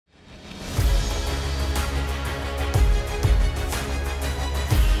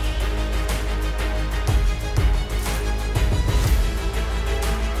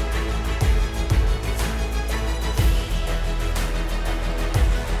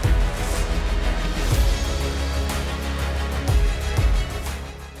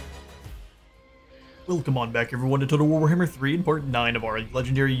Welcome on back everyone to Total Warhammer 3 in part 9 of our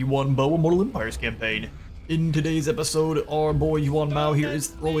legendary Yuan Bo Immortal Empires campaign. In today's episode, our boy Yuan Mao here is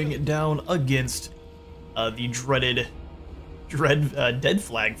throwing down against the dreaded Dead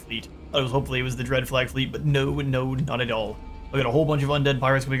Flag fleet. I was hopefully it was the Dread Flag fleet, but no, not at all. We got a whole bunch of undead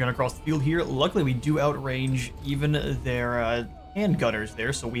pirates coming across the field here. Luckily we do outrange even their handgunners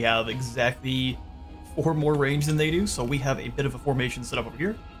there, so we have exactly 4 more range than they do, so we have a bit of a formation set up over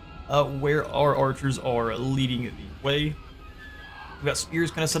here. Where our archers are leading the way. We've got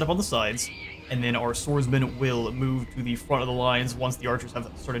spears kind of set up on the sides, and then our swordsmen will move to the front of the lines once the archers have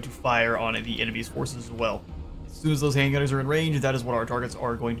started to fire on the enemy's forces as well. As soon as those handgunners are in range, that is what our targets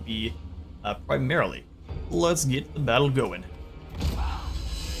are going to be primarily. Let's get the battle going.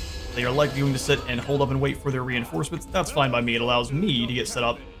 They are likely going to sit and hold up and wait for their reinforcements. That's fine by me. It allows me to get set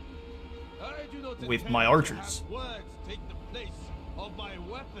up with my archers.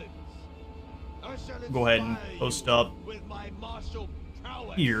 Go ahead and post up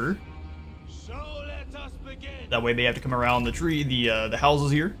here. That way they have to come around the tree, the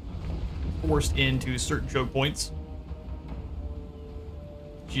houses here, forced into certain choke points.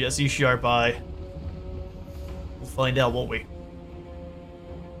 Jesse Sharp Eye. We'll find out, won't we?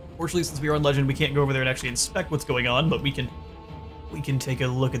 Fortunately, since we are in Legend, we can't go over there and actually inspect what's going on, but we can take a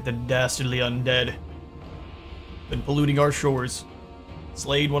look at the dastardly undead. Been polluting our shores.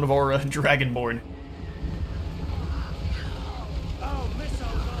 Slayed one of our Dragonborn.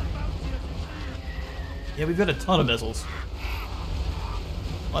 Yeah, we've got a ton of missiles.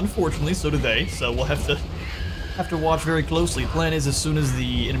 Unfortunately, so do they, so we'll have to watch very closely. The plan is as soon as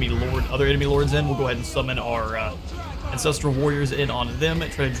the other enemy lords in, we'll go ahead and summon our ancestral warriors in on them and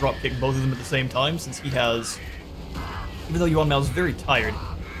try to drop kick both of them at the same time, since he has, even though Yuan Mao is very tired,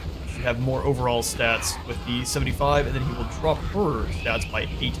 have more overall stats with the 75, and then he will drop her stats by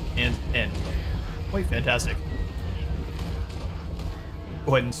 8 and 10. Quite fantastic.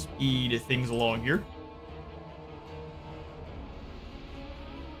 Go ahead and speed things along here.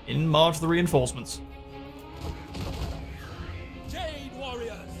 In march the reinforcements. Jade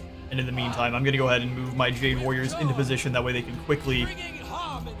warriors. And in the meantime, I'm going to go ahead and move my Jade warriors into position. That way they can quickly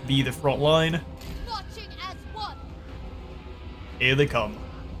be the front line. Here they come.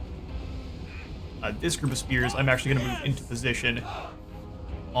 This group of spears, I'm actually going to move into position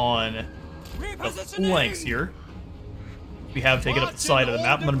on the flanks here. We have taken up the side of the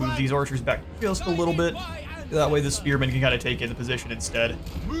map. I'm going to move these archers back just a little bit. That way the spearmen can kind of take in the position instead.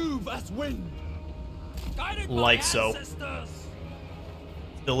 Like so. Still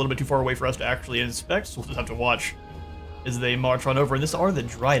a little bit too far away for us to actually inspect, so we'll just have to watch as they march on over. And this are the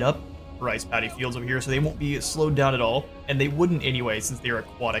dried up rice paddy fields over here, so they won't be slowed down at all. And they wouldn't anyway, since they're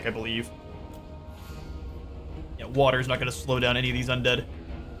aquatic, I believe. Water's not going to slow down any of these undead,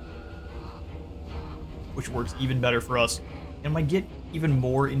 which works even better for us. And I get even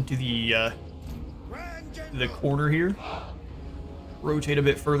more into the corner here. Rotate a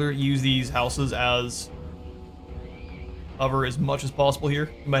bit further. Use these houses as cover as much as possible here.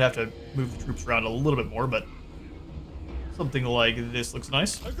 You might have to move the troops around a little bit more, but something like this looks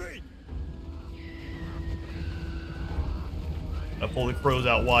nice. Agreed. I'll pull the crows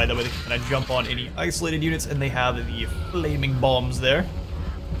out wide, that way they can kind of jump on any isolated units, and they have the flaming bombs there.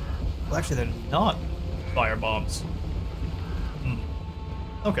 Well, actually, they're not fire bombs.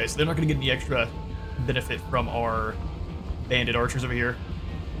 Okay, so they're not going to get any extra benefit from our bandit archers over here.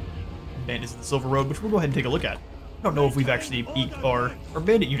 Bandits of the Silver Road, which we'll go ahead and take a look at. I don't know if we've actually peeked our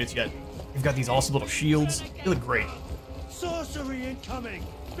bandit units yet. They've got these awesome little shields. They look great. Sorcery incoming!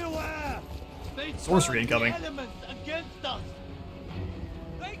 Beware! Sorcery incoming.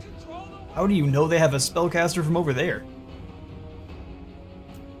 How do you know they have a spellcaster from over there?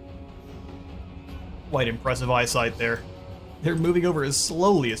 Quite impressive eyesight there. They're moving over as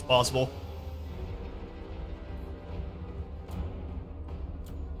slowly as possible.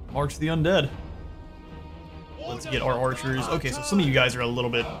 March the undead. Let's get our archers. Okay, so some of you guys are a little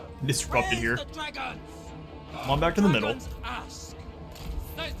bit disrupted here. Come on back to the middle.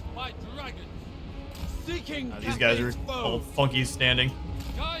 These guys are all funky standing.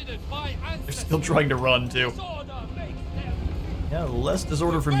 They're still trying to run, too. Yeah, less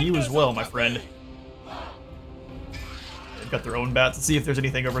disorder from you as well, my friend. They've got their own bats. Let's see if there's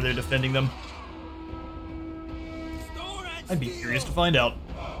anything over there defending them. I'd be curious to find out.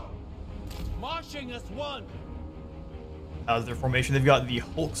 How's their formation? They've got the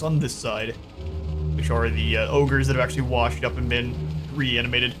Hulks on this side, which are the ogres that have actually washed up and been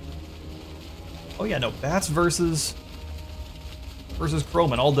reanimated. Oh yeah, no, bats versus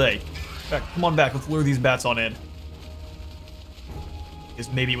Crowman all day. In fact, come on back, let's lure these bats on in.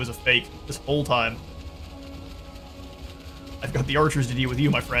 Because maybe it was a fake this whole time. I've got the archers to deal with you,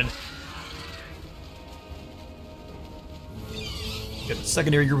 my friend. Got the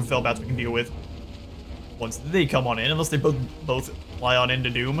secondary group of Felbats we can deal with once they come on in, unless they both fly on into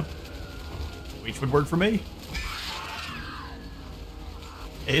Doom, which would work for me.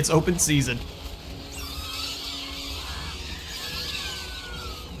 It's open season.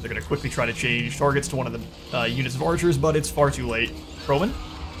 They're going to quickly try to change targets to one of the units of archers, but it's far too late. Roman,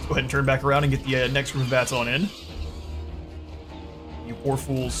 let's go ahead and turn back around and get the next group of bats on in. You poor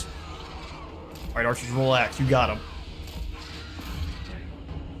fools. Alright, archers, relax. You got them.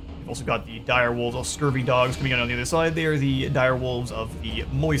 You've also got the dire wolves, all scurvy dogs coming in on the other side. They are the dire wolves of the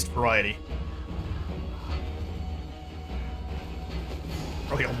moist variety.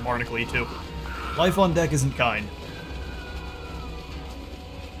 Probably all barnacly, too. Life on deck isn't kind.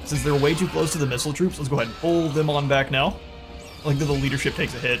 Since they're way too close to the missile troops, let's go ahead and pull them on back now. I like that the leadership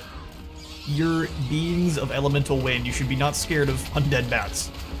takes a hit. You're beings of elemental wind. You should be not scared of undead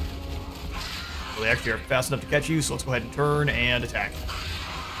bats. Well, they actually are fast enough to catch you, so let's go ahead and turn and attack.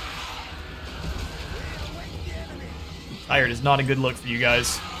 Tired is not a good look for you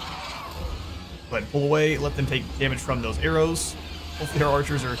guys. Go ahead and pull away, let them take damage from those arrows. Hopefully our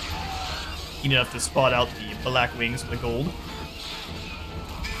archers are keen enough to spot out the black wings of the gold.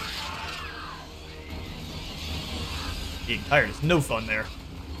 Being tired is no fun there.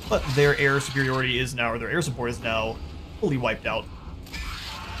 But their air superiority is now, or their air support is now fully wiped out.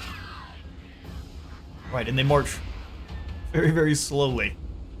 Right, and they march very, very slowly.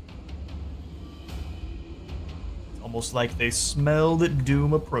 It's almost like they smell that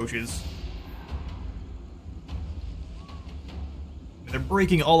doom approaches. They're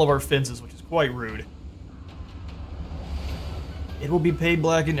breaking all of our fences, which is quite rude. It will be paid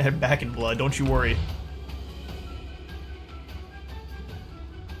back in blood, don't you worry.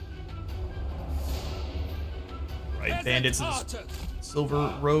 Right, bandits is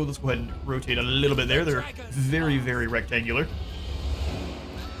Silver Road. Let's go ahead and rotate a little bit there. They're very, very rectangular.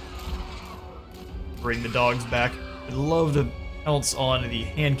 Bring the dogs back. I'd love to pounce on the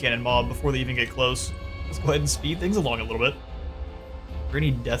hand cannon mob before they even get close. Let's go ahead and speed things along a little bit. Are there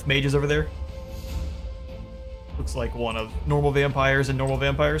any death mages over there? Looks like one of normal vampires and normal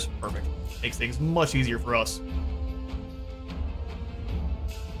vampires. Perfect. Makes things much easier for us.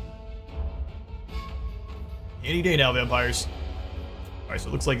 Any day now, vampires. Alright, so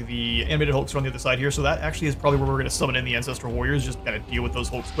it looks like the animated Hulks are on the other side here, so that actually is probably where we're going to summon in the Ancestral Warriors, just kind of deal with those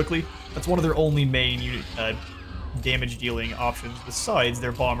Hulks quickly. That's one of their only main unit, damage-dealing options, besides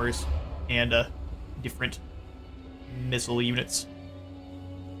their bombers and different missile units.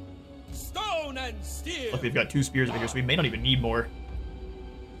 Stone and steel. Look, they've got 2 spears over here, so we may not even need more.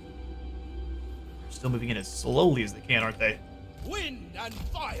 They're still moving in as slowly as they can, aren't they? Wind and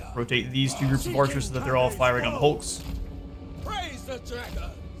fire. Rotate these 2 groups of archers so that they're all firing on the Hulks. Praise the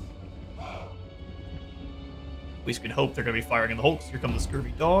dragon. At least we can hope they're going to be firing on the Hulks. Here come the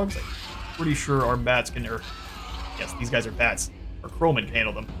scurvy dogs. I'm pretty sure our bats can, yes, these guys are bats. Our crowmen can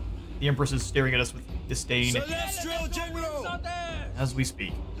handle them. The Empress is staring at us with disdain Celestial General. as we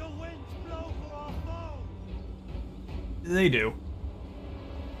speak. The winds blow for our foe. They do.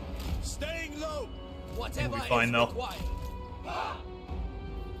 Staying low. Whatever Whatever is fine, though. required.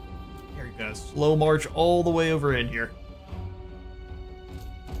 Here, you're gonna slow march all the way over in here.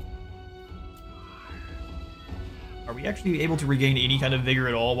 Are we actually able to regain any kind of vigor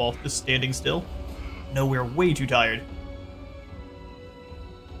at all while just standing still? No, we're way too tired.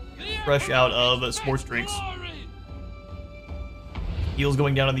 Fresh out of sports drinks. Heals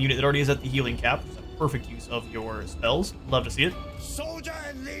going down on the unit that already is at the healing cap. It's a perfect use of your spells. Love to see it. Soldier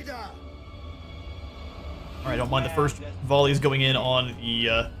and leader. Alright, don't mind the first volleys going in on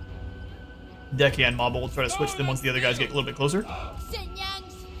the deckhand mob, but we'll try to switch them once the other guys get a little bit closer. Alright,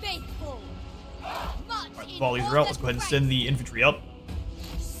 the volleys are out. Let's go ahead and send the infantry up.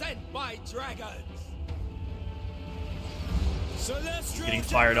 Sent by dragons. Celestial Getting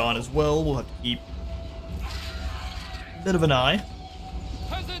fired on as well. We'll have to keep a bit of an eye.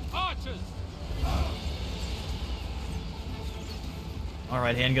 Peasant archers.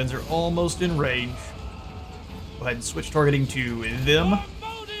 Alright, handguns are almost in range. Go ahead and switch targeting to them.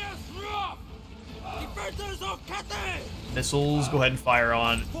 Defenders of Cathay. Missiles, go ahead and fire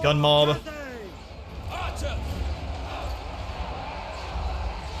on gun mob. Archer.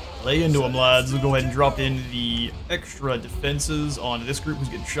 Lay into them, lads. We'll go ahead and drop in the extra defenses on this group who's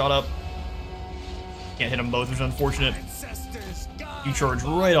getting shot up. Can't hit them both, which is unfortunate. You charge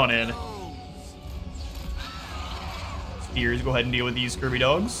right on in. Spears, go ahead and deal with these scurvy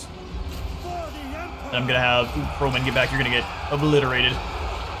dogs. And I'm gonna have Crowman get back. You're gonna get obliterated.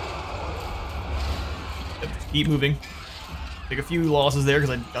 Yep, just keep moving. Take a few losses there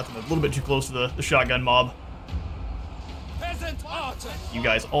because I got them a little bit too close to the shotgun mob. Peasant archers. You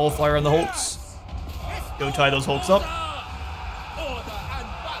guys all fire on the Hulks. Go tie those Hulks up. Order and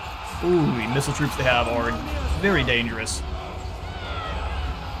balance. Ooh, the missile troops they have are very dangerous.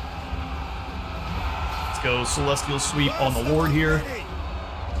 Let's go Celestial Sweep on the Lord here.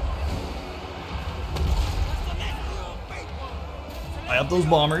 Tie up those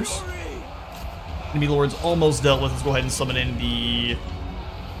bombers. Enemy Lord's almost dealt with. Let's go ahead and summon in the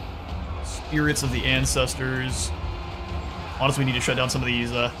Spirits of the Ancestors. Honestly, we need to shut down some of these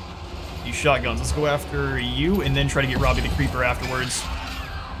shotguns. Let's go after you and then try to get Robbie the Creeper afterwards,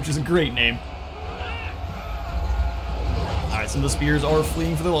 which is a great name. Alright, some of the spears are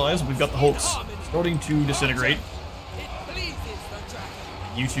fleeing for their lives. We've got the Hulks starting to disintegrate.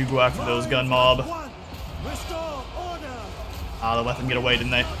 You two go after those gun mob. Ah, they let them get away,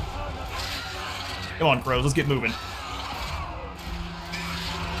 didn't they? Come on, crows, let's get moving.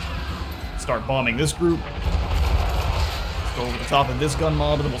 Start bombing this group. Let's go over the top of this gun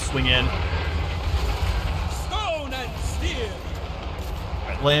mob, and then we'll swing in. Stone and steel.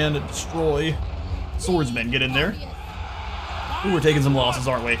 Alright, land, destroy. Swordsmen, get in there. Ooh, we're taking some losses,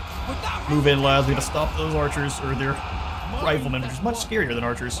 aren't we? Move in, lads. We gotta stop those archers, or their riflemen, which is much scarier than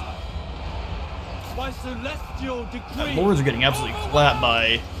archers. By celestial decree. Lords are getting absolutely clapped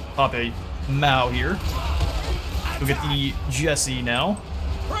by Pape Mao here. We'll get the Jesse now.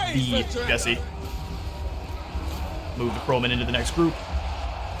 The Jesse. Move the Crowman into the next group.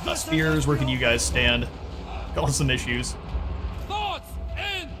 Spears, where can you guys stand? Causing some issues. Thoughts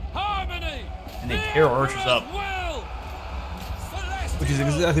in harmony. And they tear our archers up, which is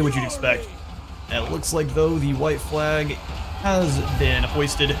exactly what you'd expect. And it looks like, though, the white flag has been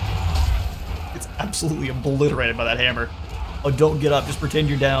hoisted. It's absolutely obliterated by that hammer. Oh, don't get up. Just pretend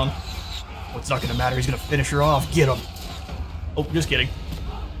you're down. Oh, it's not going to matter. He's going to finish her off. Get him. Oh, just kidding.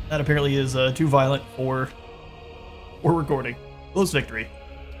 That apparently is too violent for recording. Close victory.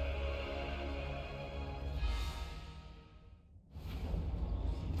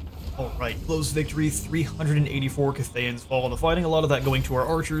 Alright, close victory. 384 Cathayans fall in the fighting. A lot of that going to our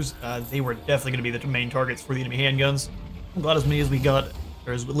archers. They were definitely going to be the main targets for the enemy handguns. I'm glad as many as we got,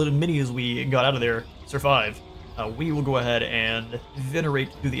 or as many as we got out of there, survived. We will go ahead and venerate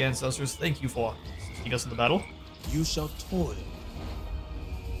to the ancestors. Thank you for assisting us in the battle. You shall toil.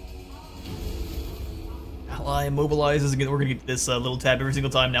 Ally mobilizes again. We're gonna get this little tab every single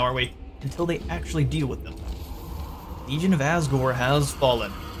time now, aren't we? Until they actually deal with them. Legion of Asgore has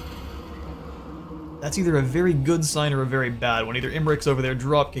fallen. That's either a very good sign or a very bad one. Either Imric's over there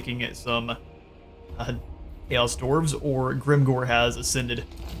drop kicking at some Chaos Dwarves, or Grimgore has ascended.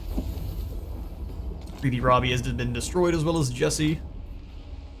 Creepy Robbie has been destroyed, as well as Jesse.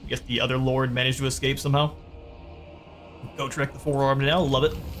 I guess the other Lord managed to escape somehow. Go trek the forearm now, love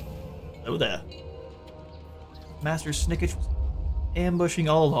it. Hello there. Master Snicketch was ambushing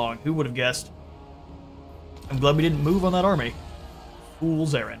all along. Who would have guessed? I'm glad we didn't move on that army.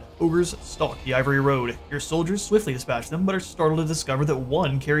 Fool's errand. Ogres stalk the Ivory Road. Your soldiers swiftly dispatch them, but are startled to discover that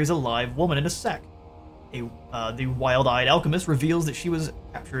one carries a live woman in a sack. The wild-eyed alchemist reveals that she was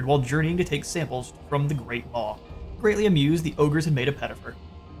captured while journeying to take samples from the Great Maw. Greatly amused, the ogres had made a pet of her.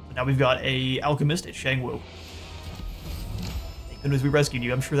 So now we've got a alchemist at Shangwu. Thank goodness we rescued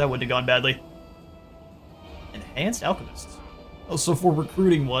you. I'm sure that wouldn't have gone badly. Enhanced alchemists. Oh, so for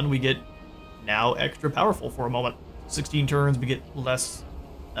recruiting one, we get now extra powerful for a moment. 16 turns, we get less.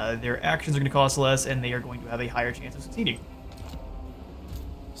 Their actions are going to cost less, and they are going to have a higher chance of succeeding.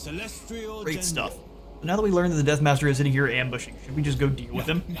 Celestial Great stuff. So now that we learned that the Deathmaster is sitting here ambushing, should we just go deal with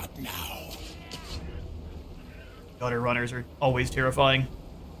him? Not now. Gutter runners are always terrifying.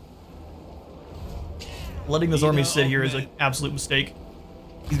 Letting this army sit here is an absolute mistake.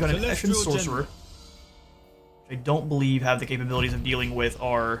 He's got an Eshin Sorcerer, which I don't believe have the capabilities of dealing with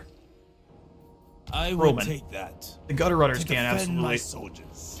our I will Roman. take that. The Gutter Runners To can, defend absolutely. my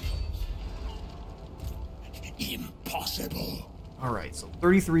soldiers. Impossible. Alright, so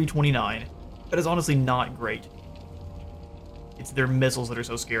 33-29. That is honestly not great. It's their missiles that are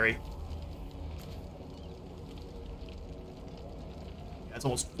so scary. Yeah, it's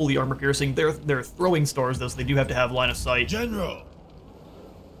almost fully armor piercing. They're throwing stars, though, so they do have to have line of sight. General.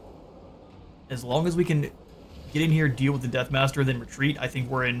 As long as we can get in here, deal with the Deathmaster, then retreat, I think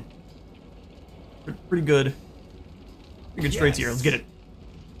we're in pretty good straits here. Let's get it.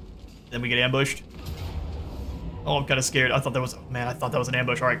 Then we get ambushed. Oh, I'm kind of scared. I thought that was... Man, I thought that was an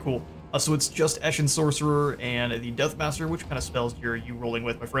ambush. Alright, cool. So it's just Eshin Sorcerer and the Deathmaster. Which kind of spells are you rolling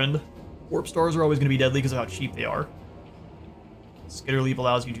with, my friend? Warp Stars are always going to be deadly because of how cheap they are. Skitter Leap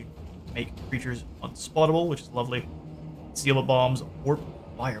allows you to make creatures unspottable, which is lovely. Seal Up Bombs, Warp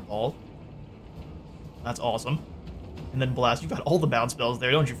Fireball. That's awesome. And then Blast. You've got all the bounce spells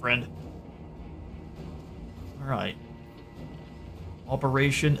there, don't you, friend? Alright.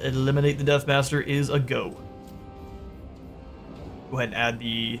 Operation Eliminate the Deathmaster is a go. Go ahead and add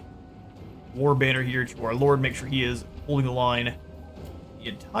the War Banner here to our Lord. Make sure he is holding the line the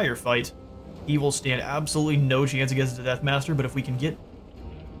entire fight. He will stand absolutely no chance against the Deathmaster, but if we can get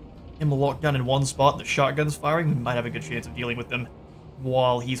him locked down in one spot and the shotgun's firing, we might have a good chance of dealing with them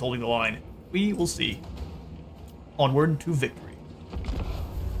while he's holding the line. We will see. Onward to victory.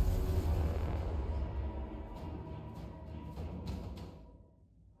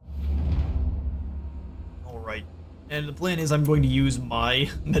 Alright. And the plan is I'm going to use my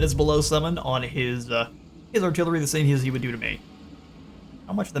Minutes Below summon on his artillery the same as he would do to me.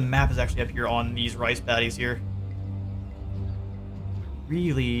 How much of the map is actually up here on these rice paddies here?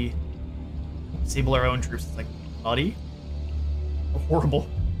 Really disable our own troops. It's like muddy. Horrible.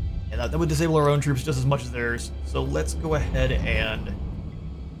 Yeah, that would disable our own troops just as much as theirs. So let's go ahead and...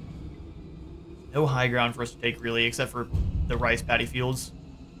 No high ground for us to take, really, except for the rice paddy fields.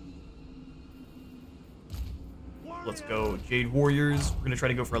 Let's go Jade Warriors. We're going to try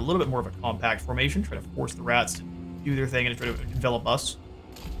to go for a little bit more of a compact formation, try to force the rats to do their thing and try to envelop us,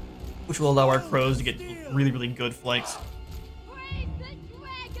 which will allow our crows to get really, really good flanks.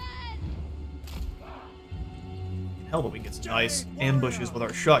 Hell, but we can get some nice ambushes with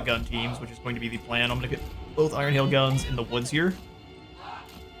our shotgun teams, which is going to be the plan. I'm going to get both Iron Hail guns in the woods here.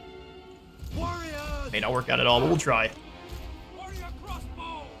 May not work out at all, but we'll try.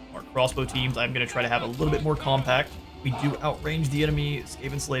 Our crossbow teams, I'm going to try to have a little bit more compact. We do outrange the enemy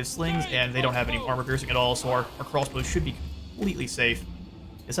Skaven Slave slings, and they don't have any armor piercing at all, so our crossbows should be completely safe.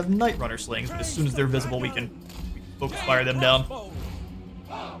 They just have Night Runner slings, but as soon as they're visible, we can focus fire them down.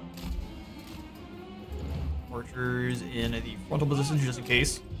 Archers in the frontal position just in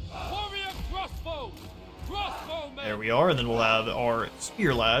case. There we are, and then we'll have our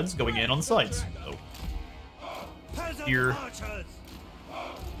spear lads going in on the sides. So, here,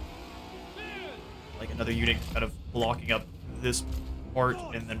 like another unit kind of blocking up this part,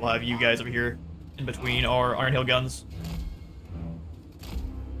 and then we'll have you guys over here in between our Iron Hail guns.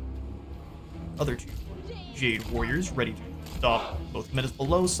 Other two Jade Warriors ready to stop both Minutes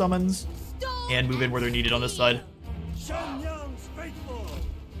Below summons and move in where they're needed on this side.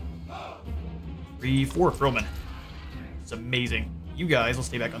 3-4 Crowmen. It's amazing. You guys will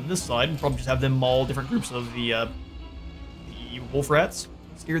stay back on this side and probably just have them maul different groups of the wolf rats,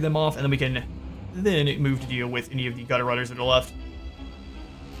 steer them off, and then we can move to deal with any of the gutter runners that are left.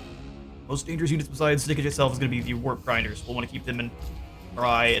 Most dangerous units besides Snickage itself is going to be the warp grinders. We'll want to keep them in our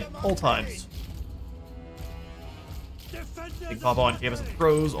eye at all times. Big pop on campus of the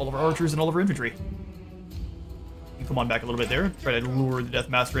crows, all of our archers, and all of our infantry. You come on back a little bit there. Try to lure the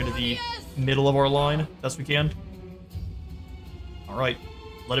Deathmaster into the middle of our line best we can. Alright,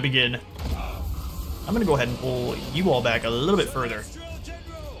 let it begin. I'm going to go ahead and pull you all back a little bit further.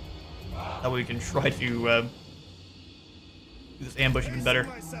 That way we can try to do this ambush even better.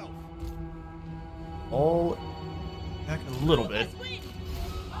 All back a little bit.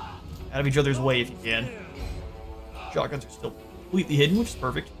 Out of each other's way if you can. Shotguns are still completely hidden, which is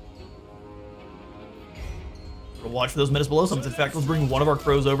perfect. We're gonna watch for those Minutes Below summons. In fact, let's bring one of our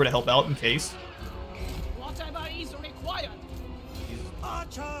crows over to help out in case.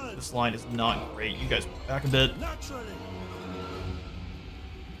 This line is not great. You guys back a bit.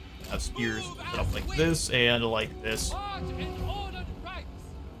 Have spears set up like this and like this.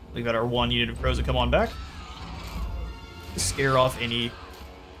 We've got our one unit of crows that come on back to scare off any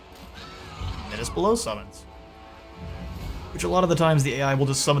Minutes Below summons. Which a lot of the times the AI will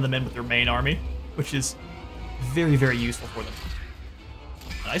just summon them in with their main army, which is very, very useful for them.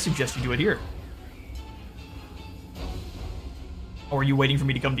 And I suggest you do it here. Or are you waiting for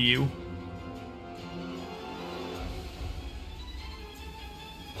me to come to you?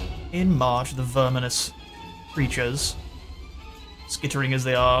 In march the verminous creatures, skittering as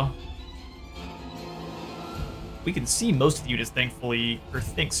they are. We can see most of the units, thankfully, or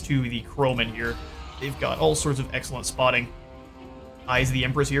thanks to the Crowmen here. They've got all sorts of excellent spotting. Eyes of the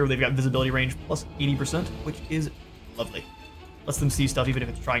Empress here, they've got visibility range plus 80%, which is lovely. Lets them see stuff even if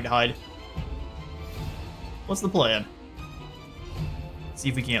it's trying to hide. What's the plan? See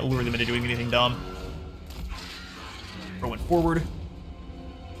if we can't lure them into doing anything dumb. Throwing forward.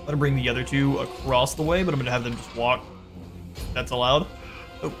 Let him bring the other two across the way, but I'm going to have them just walk. That's allowed.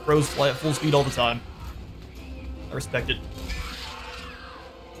 Oh, crows fly at full speed all the time. I respect it.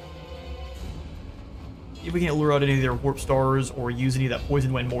 If we can't lure out any of their warp stars or use any of that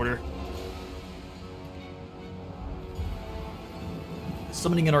poison wind mortar.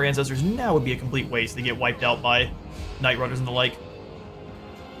 summoning in our ancestors now would be a complete waste. They get wiped out by Night Runners and the like.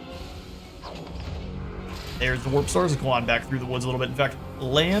 There's the Warp Stars. Go on back through the woods a little bit. In fact,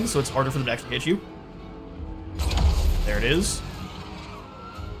 land, so it's harder for them to actually hit you. There it is.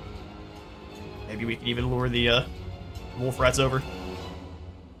 Maybe we can even lure the wolf rats over.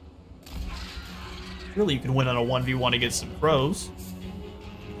 Surely you can win on a 1v1 against some crows.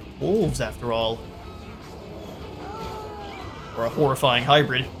 Wolves, after all. Or a horrifying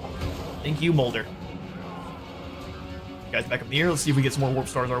hybrid. Thank you, Molder. Guys, back up in the air. Let's see if we get some more Warp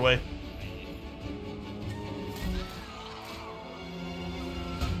Stars our way.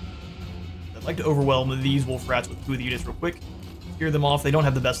 I'd like to overwhelm these wolf rats with 2 of the units real quick. Scare them off. They don't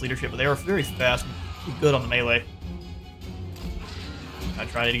have the best leadership, but they are very fast and good on the melee. I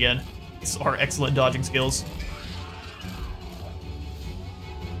tried it again. These are excellent dodging skills.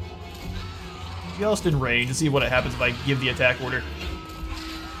 Just in range to see what happens if I give the attack order.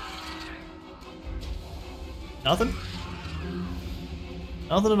 Nothing?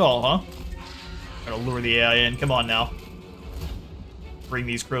 Nothing at all, huh? Gotta lure the AI in. Come on now. Bring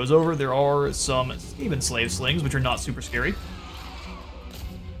these crows over. There are some Skaven slave slings, which are not super scary.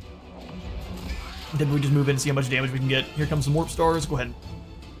 Then we just move in and see how much damage we can get. Here comes some Warp Stars. Go ahead and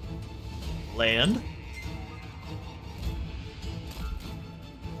land.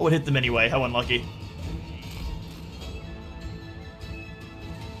 Oh, it hit them anyway. How unlucky.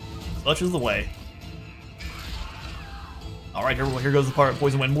 Such is the way. Alright, here goes the part.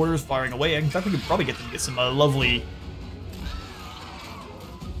 Poison Wind Mortars firing away. In fact, we could probably get them to get some lovely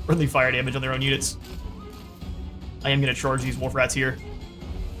friendly fire damage on their own units. I am going to charge these wolf rats here.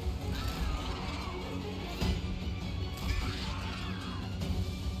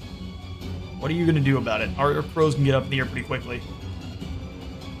 What are you going to do about it? Our crows can get up in the air pretty quickly.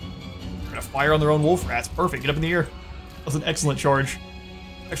 They're going to fire on their own wolf rats. Perfect. Get up in the air. That was an excellent charge.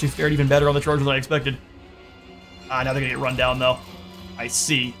 Actually fared even better on the charge than I expected. Ah, now they're going to get run down, though. I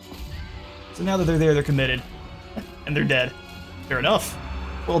see. So now that they're there, they're committed. And they're dead. Fair enough.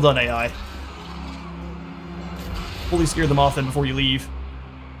 Well done, AI. Fully scared them off then before you leave.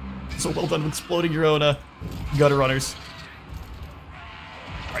 So well done exploding your own gutter runners.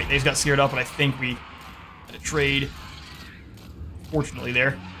 Alright, they just got scared up, and I think we had a trade. Fortunately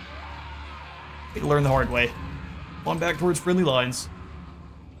there. They learned the hard way. On back towards friendly lines.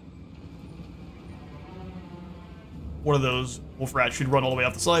 One of those wolf rats should run all the way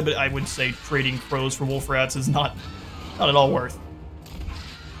off the side, but I would say trading crows for wolf rats is not at all worth.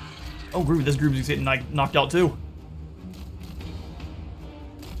 Oh, this group is getting knocked out too.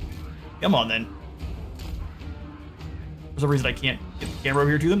 Come on then. For some reason I can't get the camera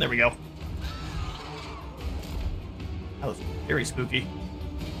over here to them. There we go. That was very spooky.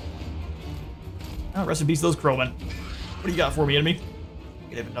 Oh, rest in peace, those crowmen. What do you got for me, enemy?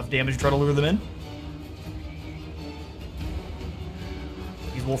 You have enough damage to try to lure them in?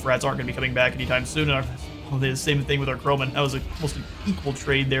 These wolf rats aren't going to be coming back anytime soon. And the same thing with our crowmen. That was almost an equal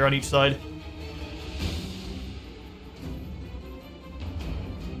trade there on each side.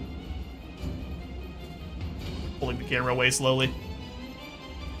 Pulling the camera away slowly.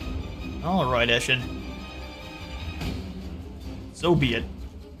 Alright, Eshin. So be it.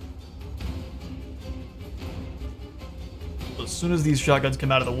 So as soon as these shotguns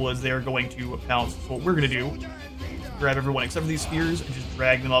come out of the woods, they are going to pounce. So what we're going to do, grab everyone except for these spears and just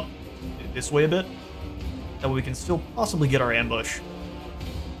drag them up this way a bit. That way we can still possibly get our ambush.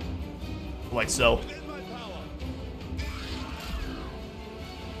 Like so.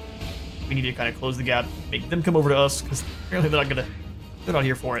 We need to kind of close the gap, make them come over to us, because apparently they're not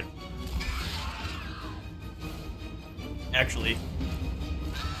here for it. Actually,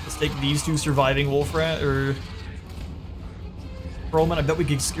 let's take these 2 surviving wolf rat, or Crowman. I bet we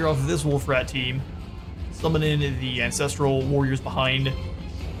could scare off this wolf rat team. Summon in the ancestral warriors behind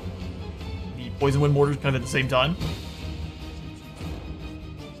the poison wind mortars kind of at the same time.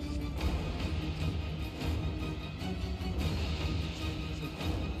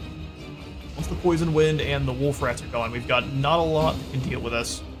 Once the poison wind and the wolf rats are gone, we've got not a lot that can deal with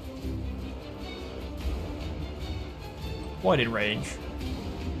us. Quite in range.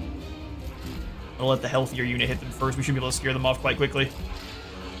 I'll let the healthier unit hit them first. We should be able to scare them off quite quickly.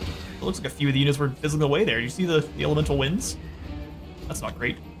 It looks like a few of the units were fizzling away there. You see the elemental winds? That's not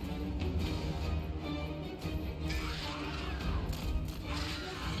great.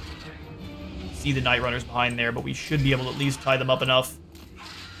 See the Night Runners behind there, but we should be able to at least tie them up enough.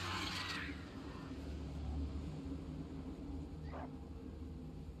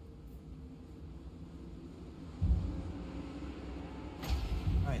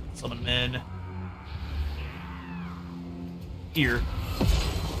 Alright, summon them in. Here.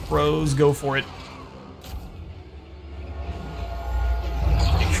 Crows, go for it.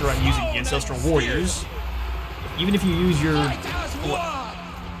 Make sure I'm using the Ancestral Warriors. Even if you use your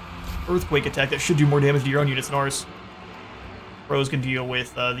Earthquake attack, that should do more damage to your own units than ours. Crows can deal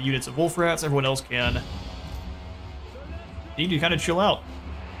with the units of Wolf Rats, everyone else can. You need to kind of chill out.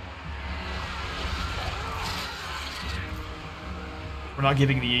 We're not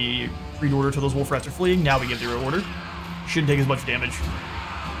giving the read order till those Wolf Rats are fleeing, now we give the order. Shouldn't take as much damage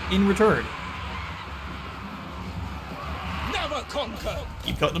in return. Never conquer.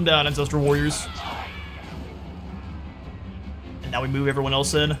 Keep cutting them down, Ancestral Warriors. And now we move everyone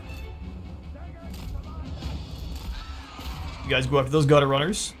else in. You guys go after those gutter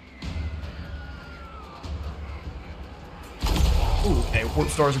runners. Ooh, okay, warp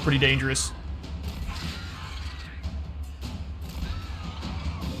stars are pretty dangerous.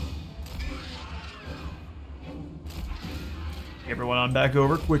 Everyone on back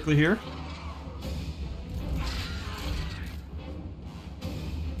over quickly here.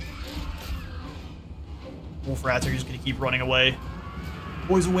 Wolf Rats are just going to keep running away.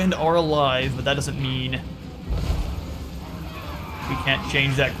 Poison Wind are alive, but that doesn't mean we can't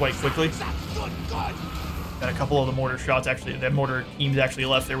change that quite quickly. Got a couple of the mortar shots actually, the mortar teams actually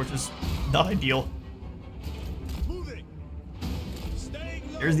left there, which is not ideal.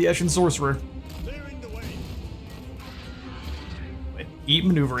 There's the Eshin Sorcerer. Keep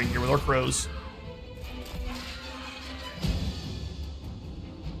maneuvering here with our crows.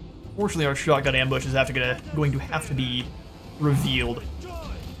 Fortunately, our shotgun ambush is going to have to be revealed.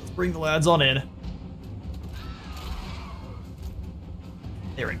 Let's bring the lads on in.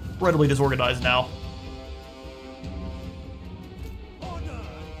 They're incredibly disorganized now.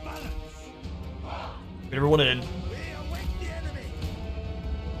 Get everyone in.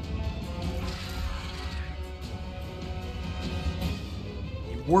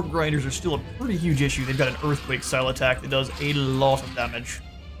 Warp Grinders are still a pretty huge issue. They've got an Earthquake style attack that does a lot of damage.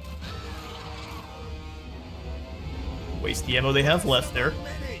 Waste the ammo they have left there. You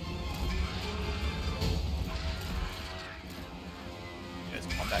guys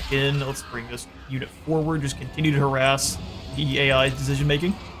come back in. Let's bring this unit forward. Just continue to harass the AI's decision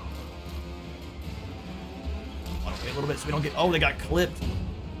making. On away a little bit so we don't get. Oh, they got clipped.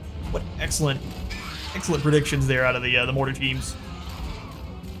 What excellent predictions there out of the mortar teams.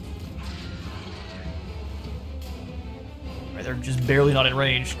 They're just barely not in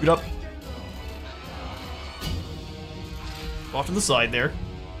range. Scoot up. Off to the side there.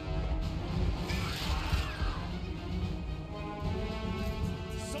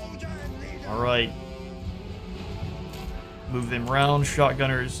 Alright. Move them around.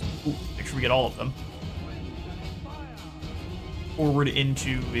 Shotgunners. Ooh, make sure we get all of them. Forward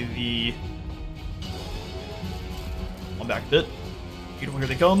into the... One back a bit. Beautiful, here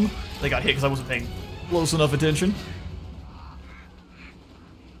they come. They got hit because I wasn't paying close enough attention.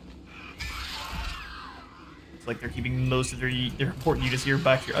 Like they're keeping most of their important units here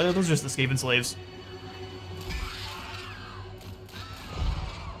back here. Those are just the Skaven slaves.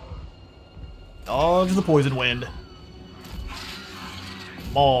 Dodge the Poison Wind.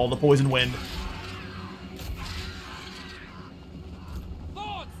 Maul the Poison Wind.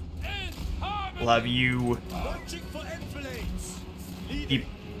 We'll have you keep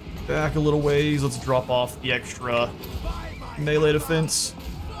back a little ways. Let's drop off the extra melee defense.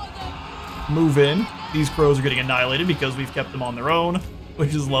 Move in. These crows are getting annihilated because we've kept them on their own,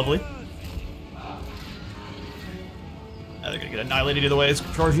 which is lovely. Now they're gonna get annihilated either way. Let's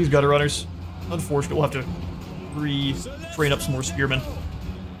charge these gutter runners. Unfortunate, we'll have to re-train up some more spearmen.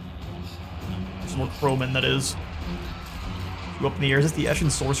 Some more crowmen, that is. Go up in the air. Is this the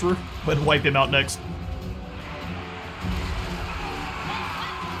Eshin Sorcerer? Go ahead and wipe him out next.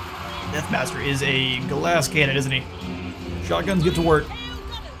 Deathmaster is a glass cannon, isn't he? Shotguns get to work.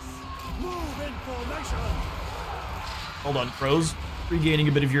 Hold on, crows. Regaining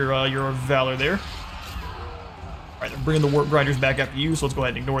a bit of your valor there. Alright, they're bringing the Warp Grinders back after you, so let's go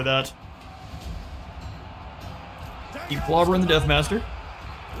ahead and ignore that. Keep clobbering the Deathmaster.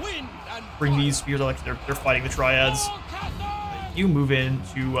 Bring these spears, like they're fighting the Triads. You move in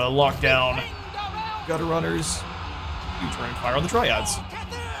to lock down gutter runners. You turn fire on the Triads.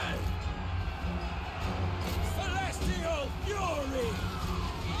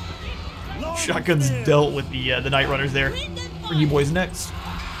 Shotguns dealt with the Night Runners there. Bring you boys next.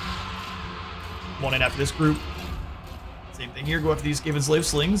 One in after this group. Same thing here. Go after these Skaven Slave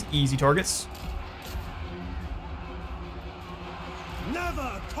Slings. Easy targets.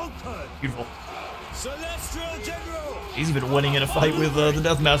 Never conquered. Beautiful. Celestial General. He's even winning in a fight with the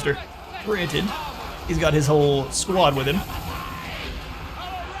Deathmaster. Granted, he's got his whole squad with him.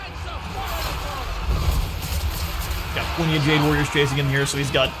 plenty of Jade Warriors chasing him here, so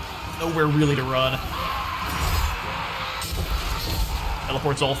he's got nowhere really to run.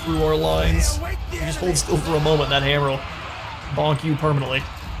 Teleports all through our lines. You just hold still for a moment, and that hammer will bonk you permanently.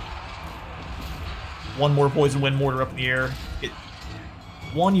 One more Poison Wind Mortar up in the air. Get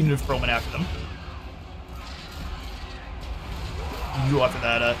one unit of Chroman after them. You go after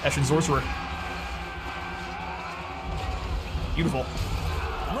that Eshin Sorcerer. Beautiful.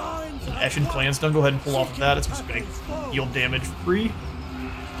 Eshin Clan Stun, go ahead and pull off of that. It's just going to deal damage free.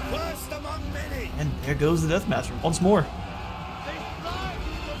 And there goes the Deathmaster once more.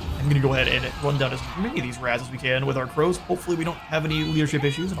 I'm going to go ahead and run down as many of these rats as we can with our crows. Hopefully we don't have any leadership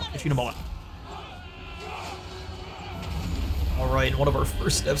issues, and I'll catch you in a moment. Alright, one of our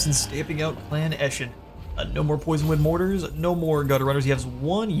first steps in stamping out Clan Eshin. No more Poison Wind Mortars, no more Gutter Runners. He has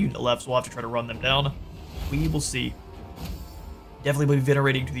one unit left, so we'll have to try to run them down. We will see. Definitely will be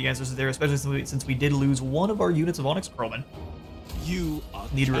venerating to the ancestors there, especially since we did lose one of our units of Onyx Chroman. You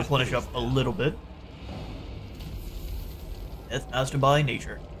need to replenish up a little bit. Deathmaster by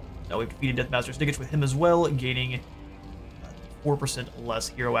nature. Now we've defeated Deathmaster Snickage with him as well, gaining 4% less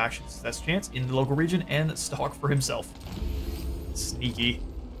hero action success chance in the local region and stock for himself. Sneaky.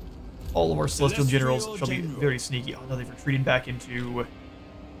 All of our Celestial Generals shall be very sneaky. Oh no, they've retreated back into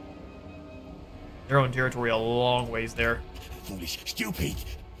their own territory a long ways there. Foolish, stupid.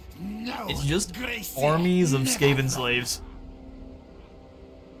 No. It's just armies of Skaven slaves.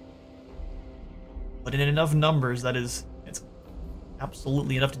 But in enough numbers, it's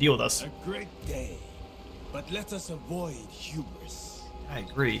absolutely enough to deal with us. A great day, but let us avoid hubris. I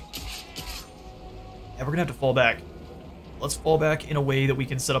agree. Yeah, we're gonna have to fall back. Let's fall back in a way that we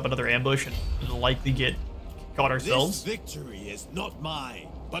can set up another ambush and likely get caught ourselves. This victory is not mine,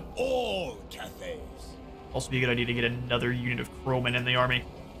 but all Cathay's. Also be a good idea to get another unit of Chroman in the army.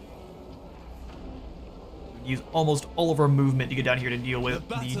 We use almost all of our movement to get down here to deal with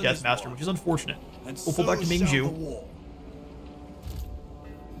the Deathmaster, which is unfortunate. We'll pull back to Mingzhu.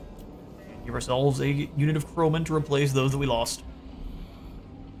 Give ourselves a unit of Chroman to replace those that we lost.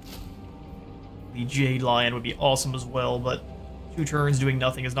 The Jade Lion would be awesome as well, but 2 turns doing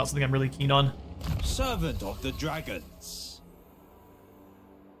nothing is not something I'm really keen on. Servant of the Dragons.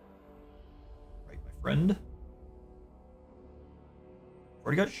 Right, my friend.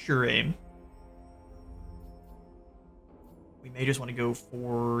 Already got Sure Aim. We may just want to go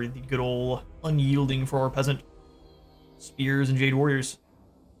for the good old unyielding for our peasant Spears and Jade Warriors.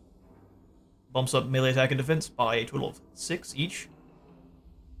 Bumps up melee attack and defense by a total of 6 each.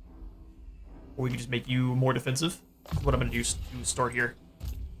 Or we can just make you more defensive. That's what I'm going to do to start here.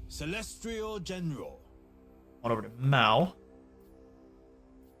 Celestial General. On over to Mao.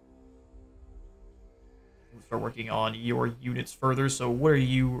 We'll start working on your units further. So what are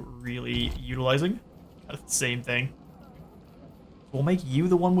you really utilizing? Kind of the same thing. So we'll make you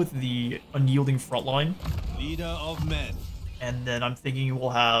the one with the unyielding front line. Leader of men. And then I'm thinking we'll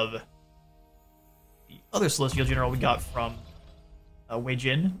have the other Celestial General we got from Wei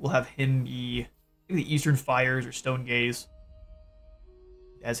Jin. We'll have him be maybe the Eastern Fires or Stone Gaze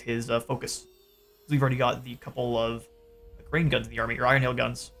as his focus. We've already got the couple of grain guns in the army, or iron hail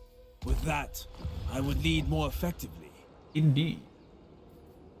guns. With that, I would lead more effectively. Indeed.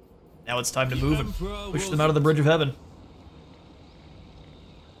 Now it's time to move and push them out of the Bridge of Heaven.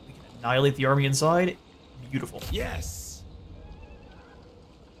 We can annihilate the army inside. Beautiful. Yes.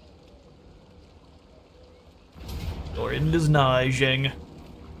 Your end is nigh, Zheng.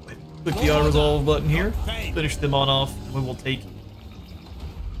 Click the auto-resolve button here. Finish them on off, and we will take,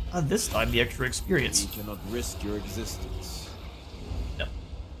 this time, the extra experience. You cannot risk your existence. No.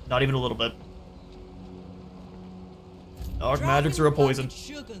 Not even a little bit. Dark magics are a poison.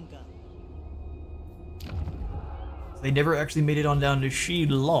 They never actually made it on down to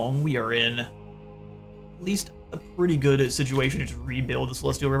Shilong. We are in at least a pretty good situation to rebuild the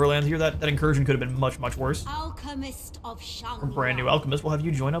Celestial Riverlands here. That incursion could have been much, much worse. Alchemist of Shang. Our brand new alchemist, we'll have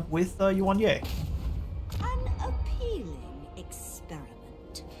you join up with Yuan Ye. An appealing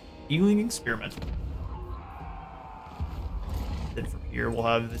experiment. Healing experiment. Then from here, we'll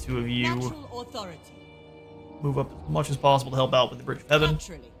have the two of you move up as much as possible to help out with the Bridge of Heaven.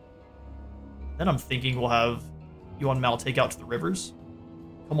 Then I'm thinking we'll have Yuan Mao take out to the rivers.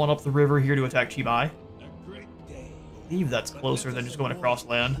 Come on up the river here to attack Chibai. I believe that's closer than just going across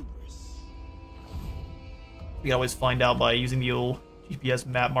land. We can always find out by using the old GPS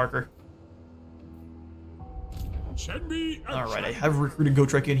map marker. Alright, I have recruited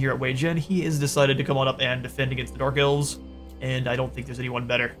Gotrek in here at Wei Jin. He has decided to come on up and defend against the Dark Elves, and I don't think there's anyone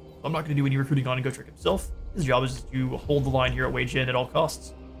better. So I'm not going to do any recruiting on Gotrek himself. His job is to hold the line here at Wei Jin at all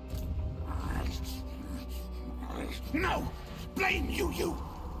costs. No! Blame you!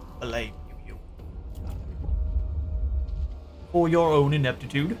 Blame you. For your own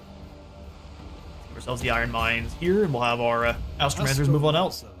ineptitude. Give ourselves the iron mines here, and we'll have our astromancers move on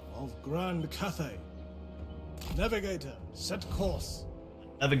out. Of Grand Cathay. Navigator, set course.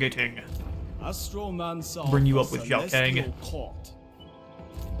 Navigating. Astromancer. Bring you up with Xiao Kang. Court.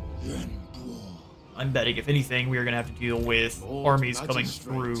 I'm betting, if anything, we are going to have to deal with armies coming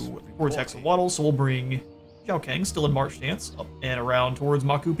through Vortex and Waddle, so we'll bring Xiao Kang, still in march stance, up and around towards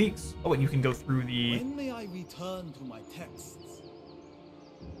Maku Peaks. Oh, and you can go through the... When may I return to my texts?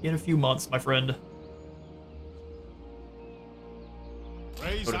 In a few months, my friend.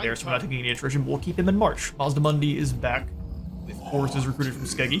 Go to there, so we're not taking any attrition, but we'll keep him in march. Mazdamundi is back with forces recruited from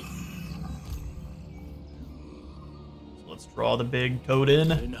Skeggy. So let's draw the big toad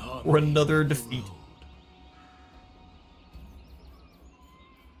in for another defeat.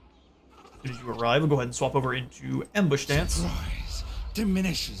 As soon as you arrive, we'll go ahead and swap over into ambush stance. Surprise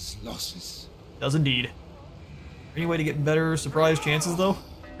diminishes losses. Does indeed. Any way to get better surprise chances, though?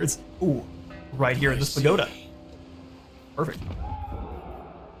 It's, ooh, right here in this pagoda. Perfect.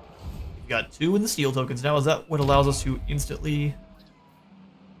 We've got 2 in the steel tokens now. Is that what allows us to instantly...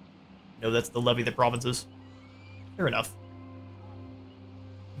 No, that's the levy the provinces. Fair enough.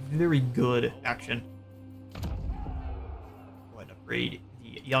 Very good action. Go ahead and upgrade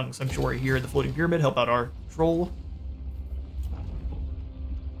the young sanctuary here in the floating pyramid. Help out our troll.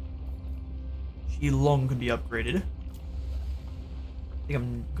 Long could be upgraded. I think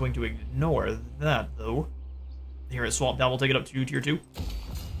I'm going to ignore that, though. Here at Swamp Town, we'll take it up to Tier 2. So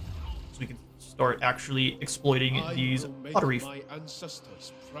we can start actually exploiting these pottery. My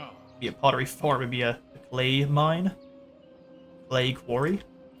ancestors proud. Be a pottery farm, it'd be a clay mine. Clay quarry.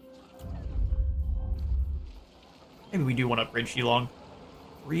 Maybe we do want to upgrade Shilong.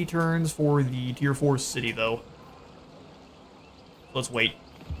 3 turns for the Tier 4 city, though. Let's wait.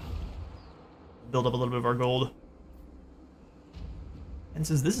 Build up a little bit of our gold. And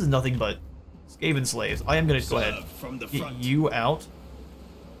since this is nothing but Skaven slaves, I am going to go ahead and get you out.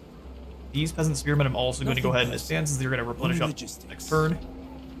 These peasant spearmen I'm also going to go ahead and disband since they're going to replenish up next turn.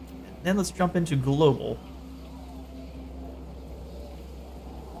 And then let's jump into global.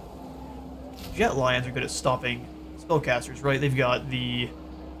 Jet Lions are good at stopping spellcasters, right? They've got the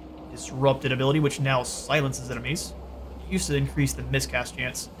disrupted ability, which now silences enemies. Used to increase the miscast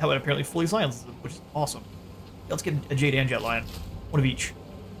chance. How it apparently fully silences them, which is awesome. Let's get a Jade and Jet Lion. One of each.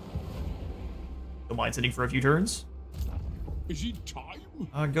 Don't mind sitting for a few turns. Is it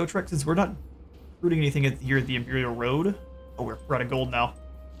time? Go Trek, since we're not recruiting anything here at the Imperial Road. Oh, we're out of gold now.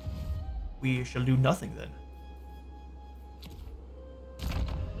 We shall do nothing then.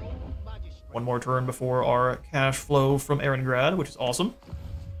 One more turn before our cash flow from Erengrad, which is awesome.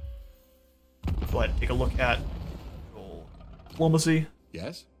 Go ahead and take a look at diplomacy.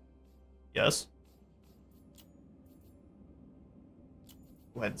 Yes? Yes.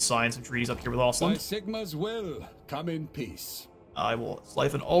 Go ahead and sign some treaties up here with Ausland. By Sigma's will, come in peace. I will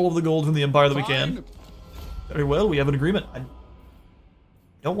siphon all of the gold from the Empire that we can. Very well, we have an agreement. I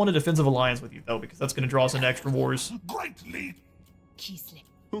don't want a defensive alliance with you, though, because that's going to draw us into extra wars. Great lead.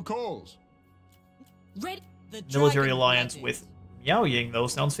 Who calls? Military alliance with Miao Ying, though,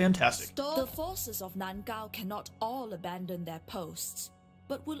 sounds fantastic. The forces of Nangao cannot all abandon their posts,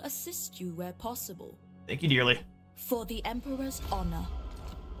 but will assist you where possible. Thank you dearly. For the Emperor's honor.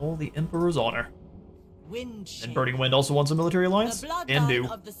 All the Emperor's honor. Wind And Burning Wind also wants a military alliance? The And do.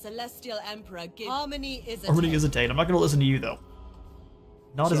 bloodline of the Celestial Emperor gives harmony is Harmony is attained. I'm not going to listen to you, though.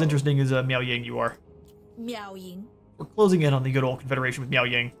 Not as interesting as Miao Ying you are. Miao Ying. We're closing in on the good old confederation with Miao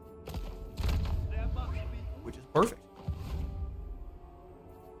Ying. Which is perfect.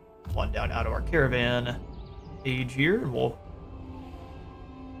 One down out of our caravan page here, and we'll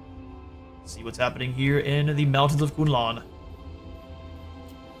see what's happening here in the mountains of Kunlan.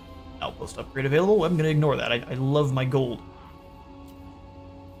 Outpost upgrade available. I'm going to ignore that. I love my gold.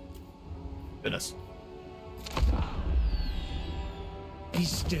 Goodness. Be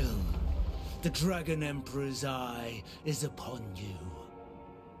still. The Dragon Emperor's eye is upon you.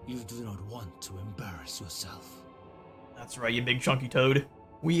 You do not want to embarrass yourself. That's right, you big chunky toad.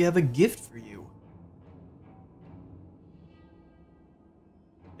 We have a gift for you.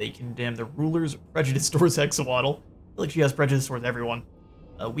 They condemn the rulers prejudice towards Hexawaddle. I feel like she has prejudice towards everyone.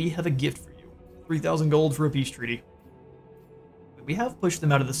 We have a gift for you. 3,000 gold for a peace treaty. We have pushed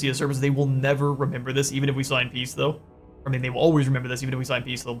them out of the Sea of Serpents. They will never remember this, even if we sign peace, though. I mean, they will always remember this, even if we sign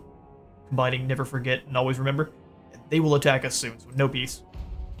peace. They'll combining never forget and always remember. They will attack us soon, so no peace.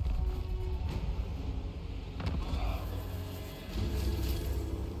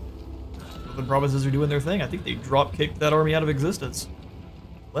 Northern provinces are doing their thing. I think they drop-kicked that army out of existence.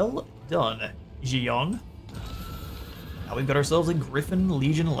 Well done, Jiang. Now we've got ourselves a Griffin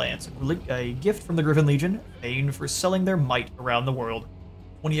Legion Lance. A gift from the Griffin Legion, famed for selling their might around the world.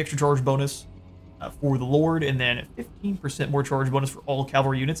 20 extra charge bonus for the Lord, and then 15% more charge bonus for all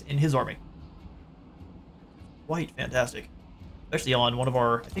cavalry units in his army. Quite fantastic. Especially on one of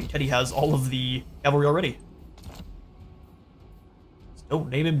our... I think Teddy has all of the cavalry already. Just don't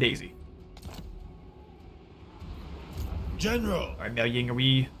name him Daisy. General! Alright, Miao Ying, are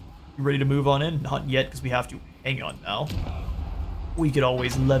we ready to move on in? Not yet, because we have to. Hang on now. We could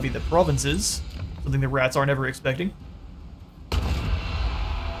always levy the provinces. Something the rats aren't ever expecting.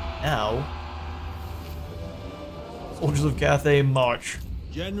 Now... Soldiers of Cathay, march.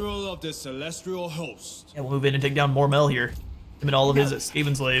 General of the Celestial Host. Yeah, we'll move in and take down Mormel here. Him and all of his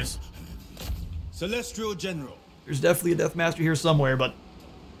Skaven slaves. Celestial General. There's definitely a Death Master here somewhere, but...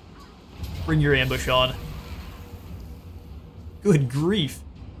 Bring your ambush on. Good grief.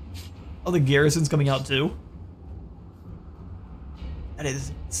 Oh, the garrison's coming out too? That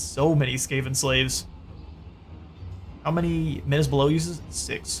is so many Skaven slaves. How many Menace Below uses?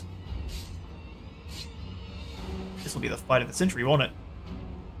 6. This will be the fight of the century, won't it?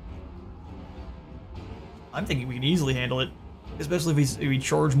 I'm thinking we can easily handle it. Especially if we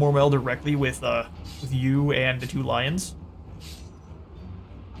charge Mormel directly with you and the 2 lions.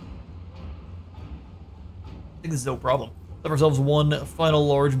 I think this is no problem. Let's have ourselves one final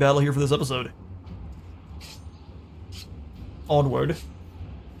large battle here for this episode. Onward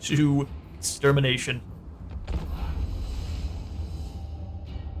to extermination.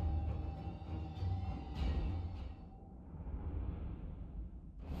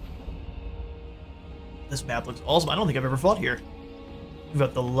 This map looks awesome. I don't think I've ever fought here. We've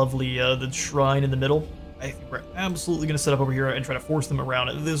got the lovely the shrine in the middle. I think we're absolutely going to set up over here and try to force them around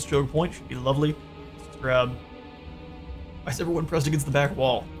at this choke point. Should be lovely. Let's just grab... Why is everyone pressed against the back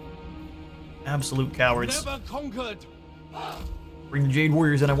wall? Absolute cowards. Never conquered. Bring the Jade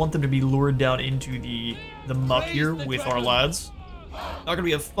Warriors in. I want them to be lured down into the muck here with our lads. Not going to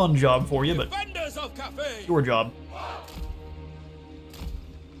be a fun job for you, but Defenders of Cathay. your job.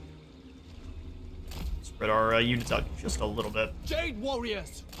 Spread our units out just a little bit. Jade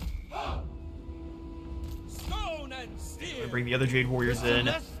Warriors. Stone and steel. Bring the other Jade Warriors in.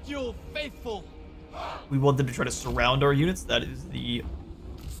 Celestial Faithful. We want them to try to surround our units. That is the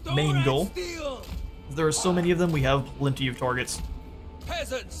main goal. Steel. There are so many of them, we have plenty of targets.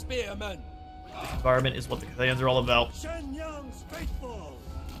 Peasant Spearmen. This environment is what the Cathayans are all about. Shenyang's Faithful.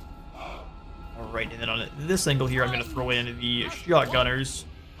 Alright, and then on this angle here, I'm going to throw in the shotgunners.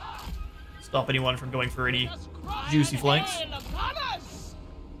 Stop anyone from going for any juicy flanks.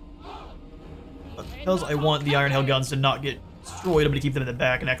 But because I want the Iron Hell guns to not get destroyed, I'm going to keep them in the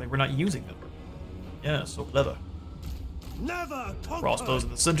back and act like we're not using them. Yeah, so clever. Never conquered. Crossbows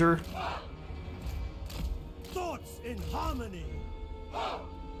in the center. Thoughts in harmony.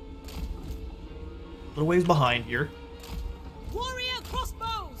 Little ways behind here. Warrior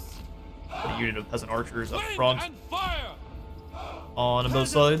crossbows! Put a unit of peasant archers up Wind front. and fire. On both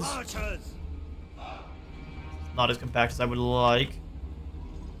sides. Archers. Not as compact as I would like.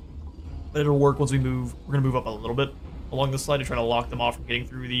 But it'll work once we move. We're going to move up a little bit along this side to try to lock them off from getting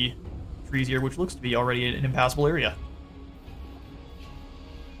through the trees here, which looks to be already an impassable area.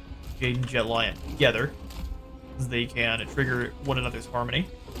 Jade and Jet Lion together, as they can trigger one another's harmony.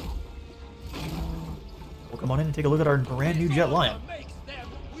 We'll come on in and take a look at our brand new Jet Lion.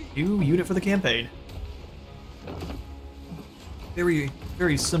 New unit for the campaign. Very,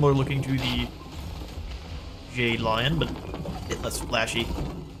 very similar looking to the Jade Lion, but a bit less flashy.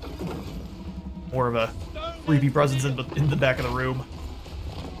 More of a creepy presence in the back of the room.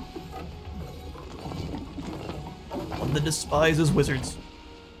 One that despises wizards.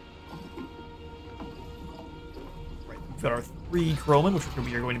 Right, we've got our 3 Croman, which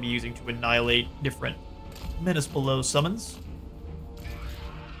we are going to be using to annihilate different Menace Below summons.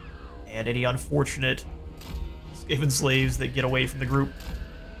 And any unfortunate Skaven slaves that get away from the group.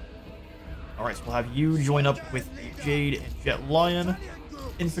 Alright, so we'll have you join up with the Jade and Jet Lion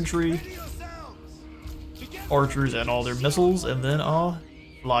infantry, archers and all their missiles, and then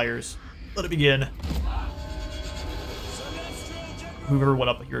flyers. Let it begin. Move everyone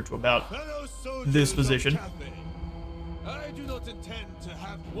up here to about this position. I do not intend to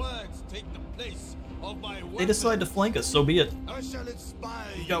have words take the place of my They decide to flank us, so be it. I shall inspire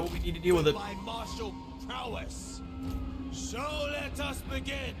We got what we need to deal with it. my martial prowess. So let us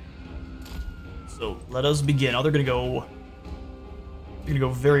begin. So let us begin. Oh, they're gonna go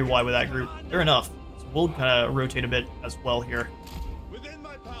very wide with that group. Fair enough. So we'll kind of rotate a bit as well here. Within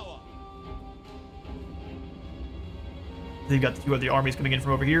my power. They've got the two other armies coming in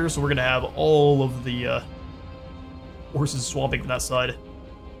from over here, so we're gonna have all of the horses swamping from that side.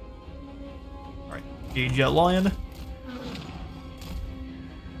 Alright, engage Jet Lion.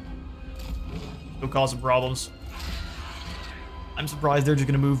 Go cause some problems. I'm surprised they're just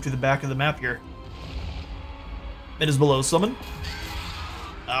gonna move to the back of the map here. Mid is below summon.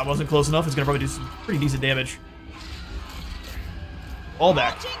 Wasn't close enough. It's gonna probably do some pretty decent damage. All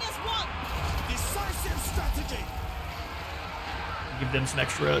back. Decisive strategy. Give them some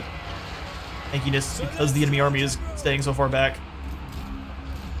extra tankiness because the enemy army is staying so far back.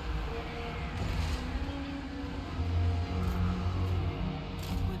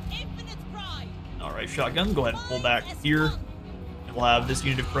 Alright, shotgun, go ahead and pull back here. And we'll have this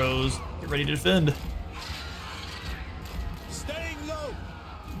unit of crows get ready to defend. Staying low.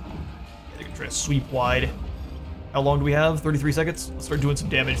 They can try to sweep wide. How long do we have? 33 seconds? Let's start doing some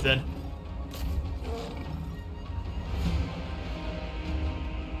damage then.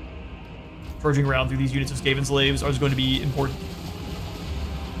 Charging around through these units of Skaven slaves is going to be important.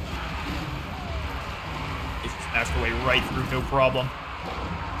 They just smashed their way right through, no problem.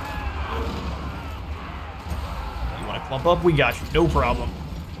 You want to clump up? We got you, no problem.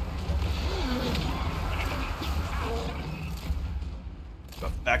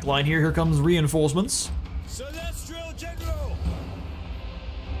 Got the back line here. Here comes reinforcements. Celestial General.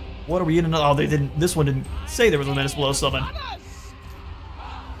 What are we in another? Oh, they didn't. This one didn't say there was a menace below summon.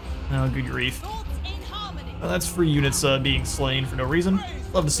 Oh, good grief. Well, that's free units being slain for no reason.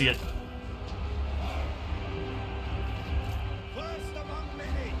 Love to see it. Alright,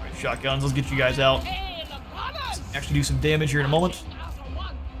 shotguns, let's get you guys out. Actually do some damage here in a moment.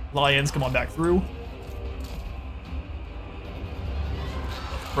 Lions, come on back through.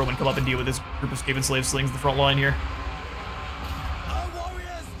 Roman, come up and deal with this group of Skaven slave slings in the front line here.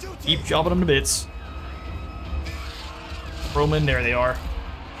 Keep chopping them to bits. Roman, there they are.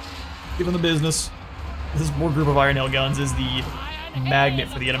 Give them the business. This more group of Iron Nail guns is the magnet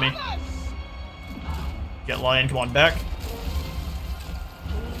for the enemy. Jet Lion, come on back.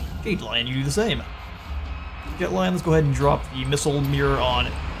 Jade Lion, you do the same. Jet Lion, let's go ahead and drop the missile mirror on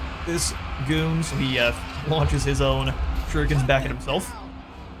this goon so he launches his own shurikens back at himself.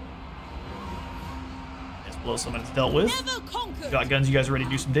 Yes, below summon is dealt with. Shotguns, you guys are ready to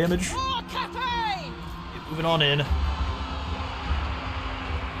do some damage. Cathay! Get moving on in.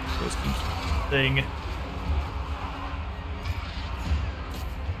 Thing.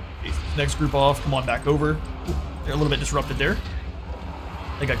 Okay, next group off. Come on back over. Ooh, they're a little bit disrupted there.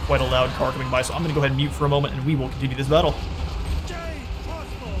 They got quite a loud car coming by, so I'm going to go ahead and mute for a moment, and we will continue this battle.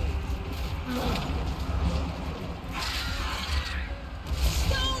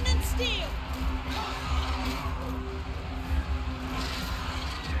 Stone and steel!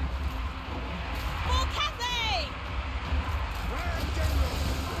 For Cathay!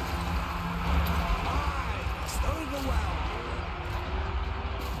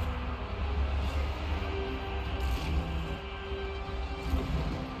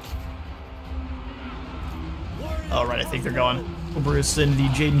 Alright, I think they're gone. We'll send the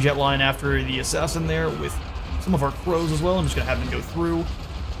Jade and Jet Line after the assassin there with some of our crows as well. I'm just going to have them go through.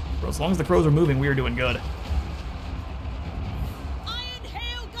 But as long as the crows are moving, we are doing good. Iron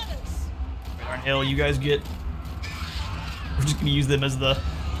Hail Gunners! Iron Hail, you guys get... We're just going to use them as the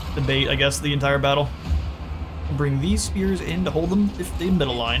bait, I guess, the entire battle. We'll bring these spears in to hold them if they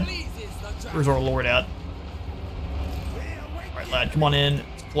middle line. Where's our lord at? Alright, lad, come on in.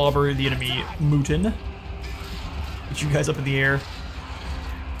 Let's clobber the enemy Mutin. Get you guys up in the air.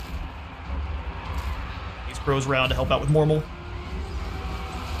 These crows round to help out with Mormal.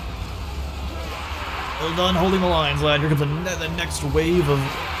 Well done holding the lines, lad. Here comes the next wave of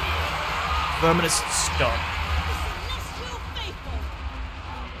verminous scum.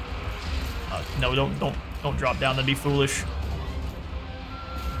 No, don't drop down. That'd be foolish.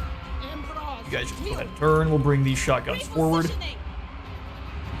 You guys just go ahead and turn. We'll bring these shotguns forward.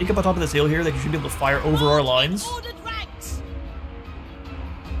 Peek up on top of this hill here. They should be able to fire over our lines.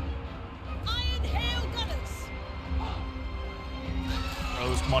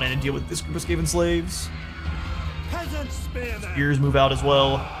 Crows, come on in and deal with this group of Skaven slaves. Spears move out as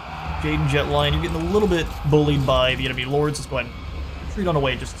well. Jade and Jet Line, you're getting a little bit bullied by the enemy lords. Let's go ahead and retreat on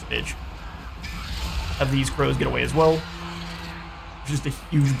away just a smidge. Have these crows get away as well. There's just a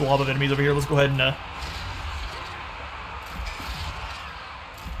huge blob of enemies over here. Let's go ahead and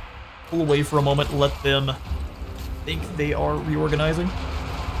pull away for a moment, let them think they are reorganizing.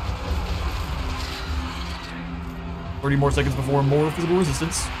 30 more seconds before more physical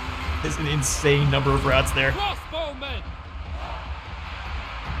resistance. There's an insane number of rats there.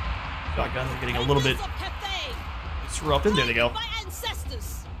 Shotguns are getting a little bit disrupted. There they go. My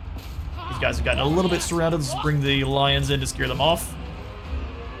ancestors. These guys have gotten a little bit surrounded. Let's bring the lions in to scare them off.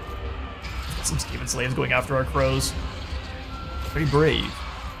 Some Skaven slaves going after our crows. Pretty brave.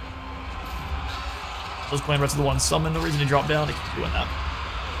 Those clan rats are the ones summoned. No reason to drop down. They keep doing that.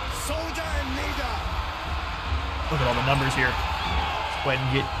 Soldier and leader. Look at all the numbers here. Let's go ahead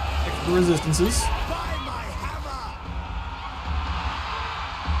and get extra resistances. By my hammer.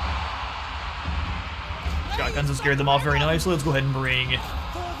 Shotguns have scared them off very nicely. Let's go ahead and bring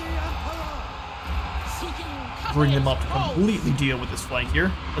them up to completely deal with this flank here,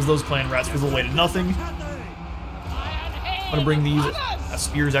 as those clan rats fizzle away to nothing. I'm gonna bring these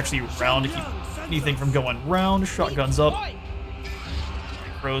spears actually round to keep anything from going round. Shotguns up.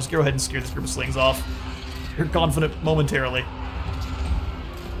 Crows, go ahead and scare this group of slings off. You're confident momentarily.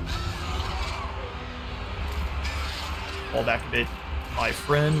 Fall back a bit, my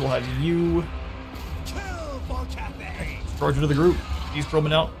friend. We'll have you Kill for Cathay. charge into the group. He's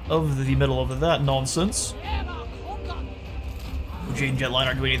probing out of the middle of that nonsense. Jade and Jetline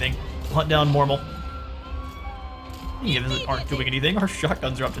aren't doing anything. Hunt down Mormal. Any of us aren't doing anything. Our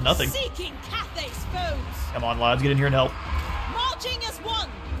shotguns are up to nothing. Seeking Cathay's foes. Come on, lads, get in here and help. Marching as one.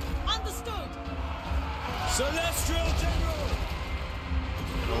 Understood. Celestial General.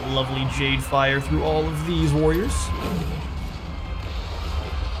 A lovely Jade fire through all of these warriors.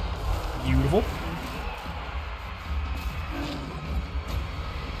 Beautiful.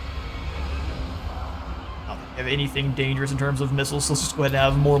 Not that we have anything dangerous in terms of missiles, so let's just go ahead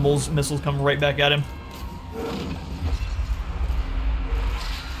and have Mormal's missiles come right back at him.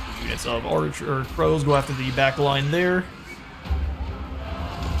 Units of archer crows go after the back line there.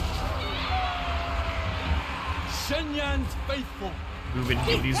 Shenyan's faithful. Move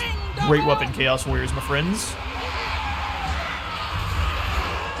into these great weapon chaos warriors, my friends.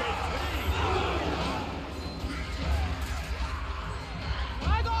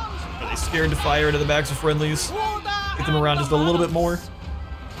 Are they scared to fire into the backs of friendlies? Get them around just a little bit more.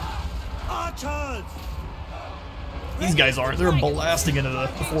 Archers. These guys aren't. They're blasting into the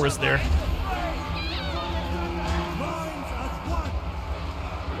forest there.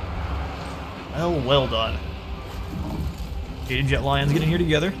 Well done. Jade and Jet Lions getting here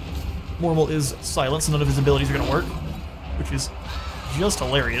together. Mormal is silent, so none of his abilities are going to work, which is just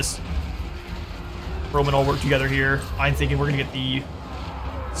hilarious. Roman all work together here. I'm thinking we're going to get the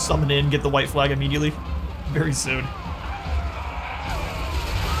summon in, get the white flag immediately, very soon.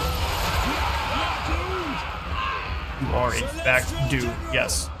 You are, in fact, doomed.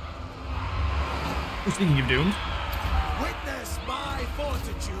 Yes. Speaking of doomed, Witness my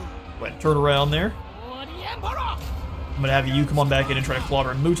fortitude. go ahead and turn around there. I'm gonna have you come on back in and try to claw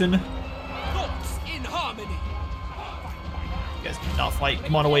Mutin. Thoughts in harmony. You guys do not fight.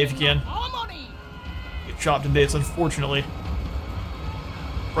 Come on away if you can. Get chopped to bits, unfortunately.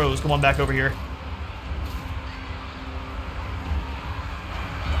 Pros, come on back over here.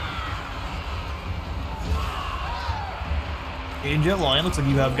 And Jet Lion, looks like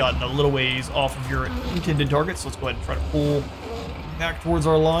you have gotten a little ways off of your intended target, so let's go ahead and try to pull back towards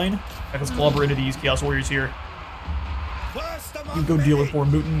our line. Back, let's clobber into these Chaos Warriors here. First among You go deal with poor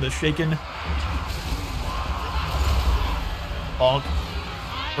Mutin, the Shaken. Bonk.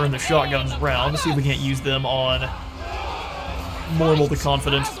 Burn the shotguns round. See if we can't use them on Mormal the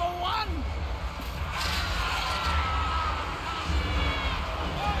Confident.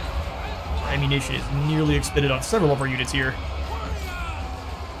 Ammunition is nearly expended on several of our units here.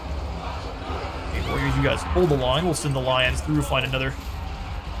 Okay, Warriors, you guys hold the line. We'll send the Lions through, find another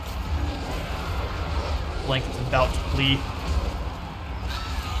flank that's about to flee.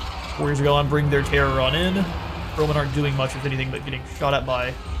 Warriors are going to bring their terror on in. Roman aren't doing much, if anything, but getting shot at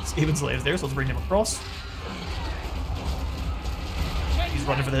by Skaven slaves there, so let's bring them across. He's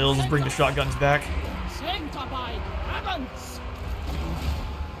running for the hills. Let's bring the shotguns back.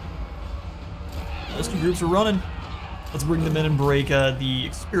 Those two groups are running. Let's bring them in and break the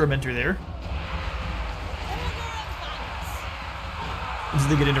experimenter there. As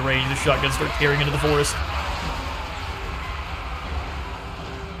they get into range, the shotguns start tearing into the forest.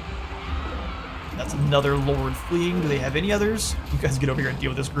 That's another Lord fleeing. Do they have any others? You guys get over here and deal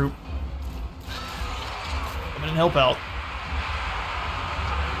with this group. Come in and help out.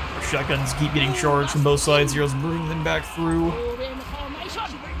 Our shotguns keep getting charged from both sides. Heroes bring them back through.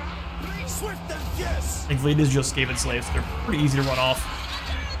 Swift and fierce. Thankfully, it is just Skaven slaves, so they're pretty easy to run off.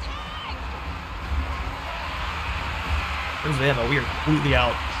 There's the ammo. We are completely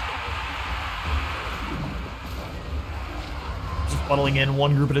out. Just funneling in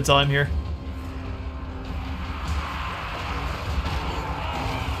one group at a time here.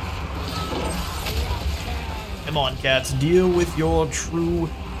 Come on, cats, deal with your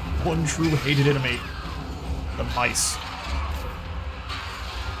one true hated enemy. The mice.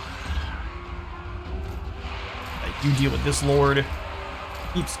 You deal with this lord.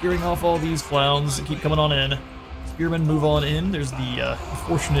 Keep scaring off all these clowns and keep coming on in. Spearmen move on in. There's the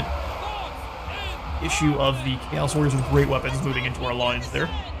unfortunate issue of the Chaos Warriors with great weapons moving into our lines there.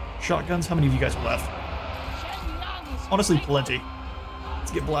 Shotguns, how many of you guys are left? Honestly, plenty.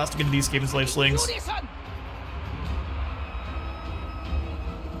 Let's get blasting into these Escape and Slave slings.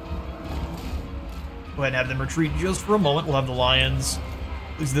 Go ahead and have them retreat just for a moment. We'll have the lions,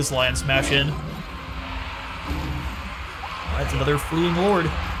 at least this lion, smash in. That's another fleeing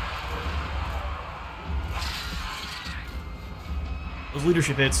lord. Those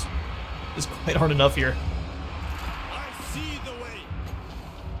leadership hits just quite aren't enough here. I see the way.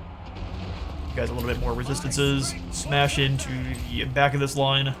 You guys a little bit more resistances. Smash into the back of this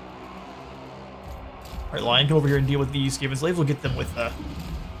line. Alright, lion, come over here and deal with these Escape and Slaves. We'll get them with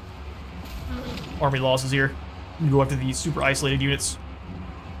army losses here. We go after the super isolated units.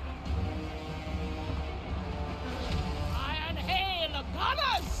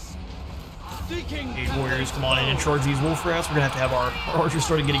 Eight warriors, come on in and charge these wolf rats. We're gonna have to have our archers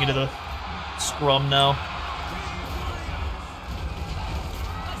started getting into the scrum now.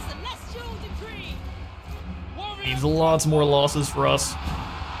 Means lots more losses for us.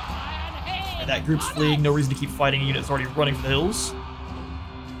 And that group's fleeing, no reason to keep fighting a unit that's already running for the hills.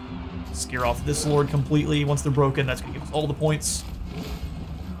 Scare off this lord completely. Once they're broken, that's gonna give us all the points.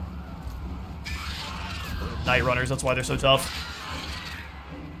 Night runners, that's why they're so tough.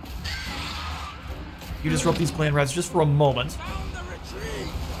 You disrupt these clan rats just for a moment.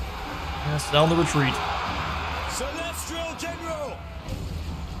 Yes, down the retreat. Celestial General.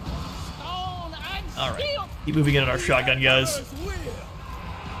 Alright, keep moving in on our shotgun guys.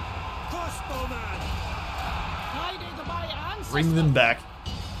 Bring them back.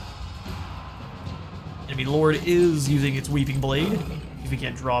 Enemy lord is using its weeping blade. If we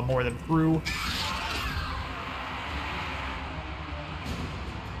can't draw more of them through.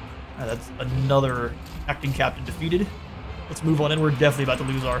 That's another acting captain defeated. Let's move on in. We're definitely about to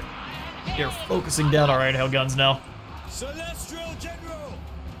lose our... They're focusing down our iron guns now. Celestial General.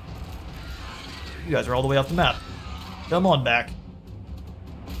 You guys are all the way off the map. Come on back.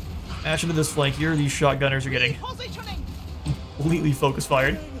 Smash into this flank here. These shotgunners are getting completely focus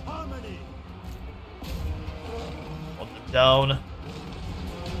fired. Hold them down.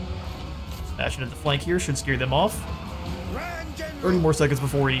 Smash into the flank here. Should scare them off. 30 more seconds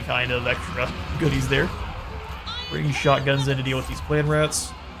before any kind of extra goodies there. Bring shotguns in to deal with these clan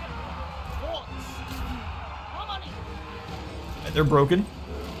rats. And they're broken.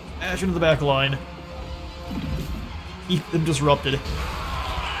 Smash into the back line. Keep them disrupted.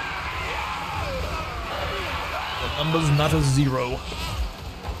 The number's not a 0.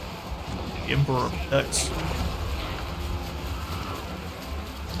 The Emperor protects.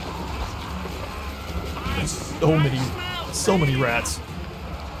 So many rats.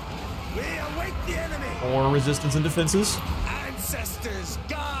 We await the enemy. More resistance and defenses. Ancestors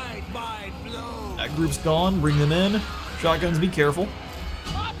guide my blow. That group's gone. Bring them in. Shotguns, be careful.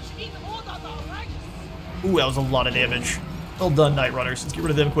 Ooh, that was a lot of damage. Well done, Night Runners. Let's get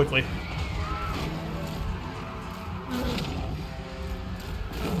rid of them quickly.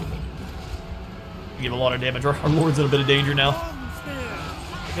 We give a lot of damage. Our lord's in a bit of danger now.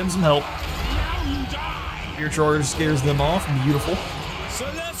 Give him some help. Spear charge scares them off. Beautiful.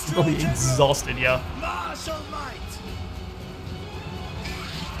 He's probably exhausted, yeah.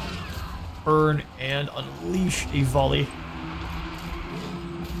 Burn and unleash a volley.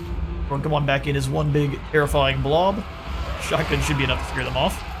 Everyone come on back in as one big terrifying blob. Shotgun should be enough to scare them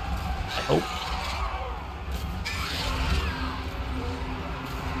off. I hope.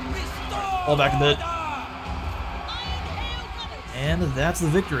 Fall back a bit. And that's the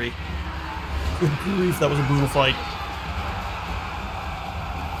victory. Good grief, that was a brutal fight.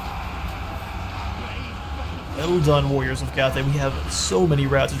 Well done, Warriors of Cathay. We have so many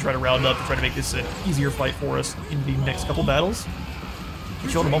rats to try to round up to try to make this an easier fight for us in the next couple battles.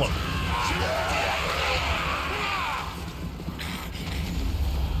 We'll show in a moment.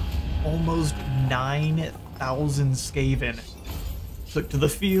 Almost 9,000 Skaven took to the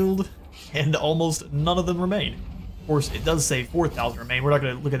field, and almost none of them remain. Of course, it does say 4,000 remain. We're not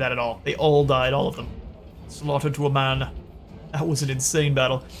going to look at that at all. They all died, all of them. Slaughtered to a man. That was an insane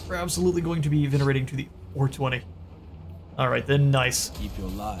battle. We're absolutely going to be venerating to the 420. Alright then, nice. Keep your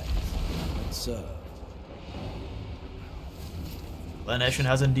lives and serve. Lanesh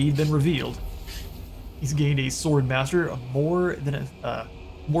has indeed been revealed. He's gained a sword master, more than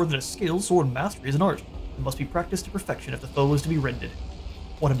a skill. Sword mastery is an art. It must be practiced to perfection if the foe is to be rended.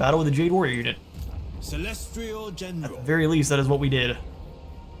 What a battle with the Jade Warrior unit. Celestial At General. the very least, that is what we did.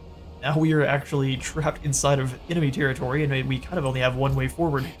 Now we are actually trapped inside of enemy territory, and we kind of only have one way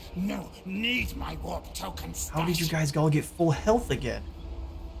forward. No, need my warp tokens. How did you guys all get full health again?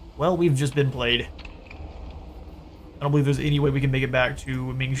 Well, we've just been played. I don't believe there's any way we can make it back to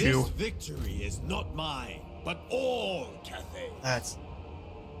Mingshu. This victory is not mine, but all Cathay.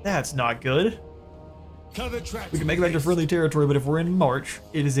 That's not good. Cover tracks. We can make it back to friendly territory, but if we're in March,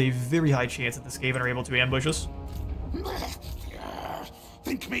 it is a very high chance that the Skaven are able to ambush us.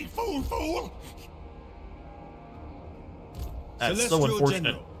 Think me fool! That's so Celestial unfortunate.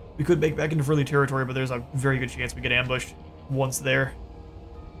 General. We could make it back into friendly territory, but there's a very good chance we get ambushed once there.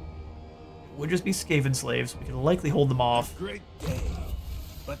 It would just be Skaven slaves. We can likely hold them off. Great day,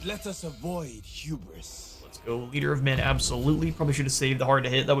 but let us avoid hubris. Let's go. Leader of men, absolutely. Probably should have saved the hard to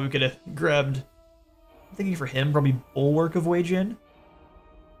hit. That way we could have grabbed... I'm thinking for him, probably Bulwark of Wei Jin.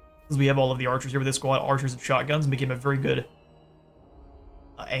 Because we have all of the archers here with this squad. Archers and shotguns make him a very good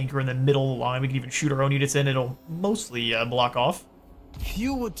anchor in the middle of the line. We can even shoot our own units in. It'll mostly block off.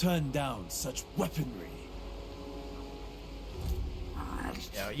 Few would turn down such weaponry.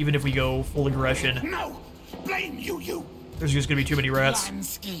 Yeah, even if we go full aggression, No! Blame you! there's just going to be too many rats. Plan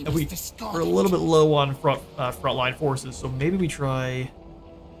scheme And is discarded. we're a little bit low on frontline forces, so maybe we try...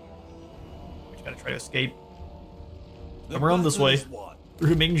 We just gotta try to escape. Come around this way,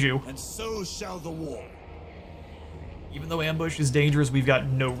 through Mingju. And so shall the war. Even though ambush is dangerous, we've got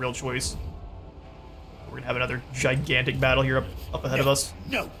no real choice. We're gonna have another gigantic battle here up ahead of us.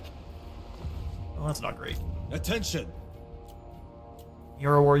 No! Well, that's not great. Attention!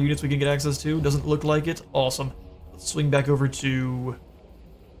 Hero War units we can get access to. Doesn't look like it. Awesome. Let's swing back over to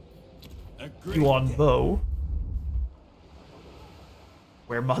A great Yuan day. Bo,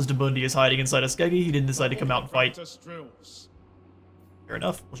 where Mazda Mundi is hiding inside a Skeggy. He didn't decide to come out and fight. Fair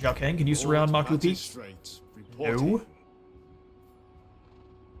enough. Well, Zhao Kang, can you surround Maku Peak? No.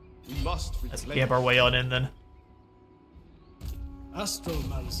 Let's camp our way on in then.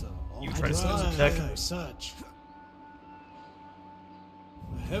 Astromancer. You try to steal some tech. Search.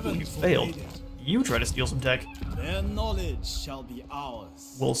 You failed. You try to steal some tech. Their knowledge shall be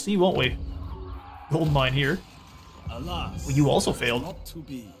ours. We'll see, won't we? Gold mine here. Alas, Well, you also failed. not to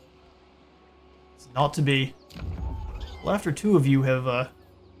be. It's not to be. Well, after two of you have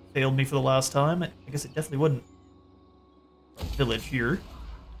failed me for the last time, I guess it definitely wouldn't. Village here.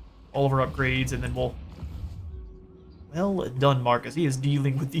 All of our upgrades, and then we'll... Well done, Marcus. He is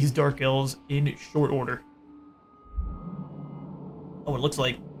dealing with these Dark Elves in short order. Oh, it looks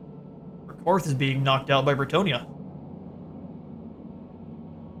like Karth is being knocked out by Bretonia.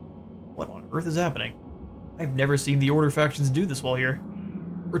 What on earth is happening? I've never seen the Order factions do this while here.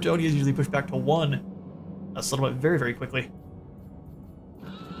 Bretonia is usually pushed back to 1. A settlement very, very quickly.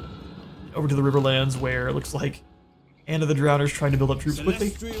 Over to the Riverlands, where it looks like Anna the Drowner's trying to build up troops quickly.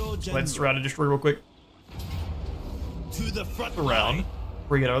 Celestial Let's General. surround and destroy real quick. To the front Around. line.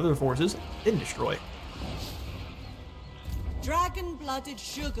 Bring out other forces, then destroy. Dragon-blooded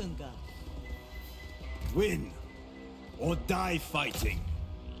Shogunga. Win or die fighting.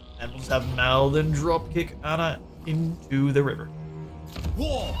 And we'll just have Mal then dropkick Anna into the river.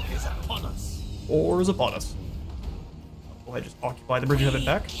 War is upon us. Or is upon us. Go ahead, just occupy the bridge and have it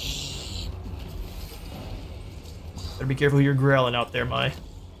back. Better be careful who you're growling out there, my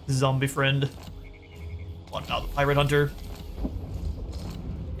zombie friend. One now, the pirate hunter.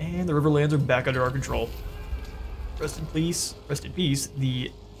 And the Riverlands are back under our control. Rest in peace,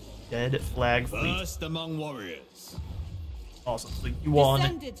 the dead flag fleet. First among warriors. Awesome. So Yuan,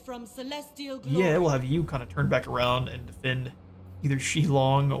 Descended from celestial glory. yeah, we'll have you kind of turn back around and defend either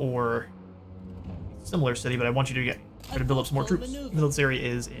Shilong or a similar city, but I want you to try to build up some more troops, even though this area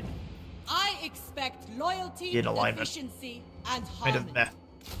is in I expect loyalty, In alignment. efficiency, and kind harmony. of meh.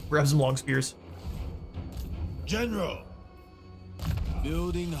 Grab some long spears. General.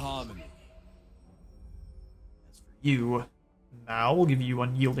 Building harmony. As for you, Mao, we'll give you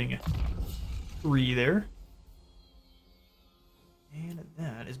unyielding 3 there. And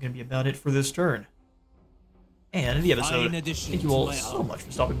that is going to be about it for this turn. And in the episode, Fine addition thank you to all my so army. much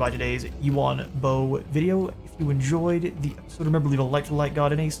for stopping by today's Yuan Bo video. If you enjoyed the episode, remember to leave a like for the like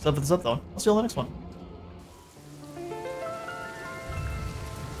god and a sub for the sub though. I'll see you on the next one.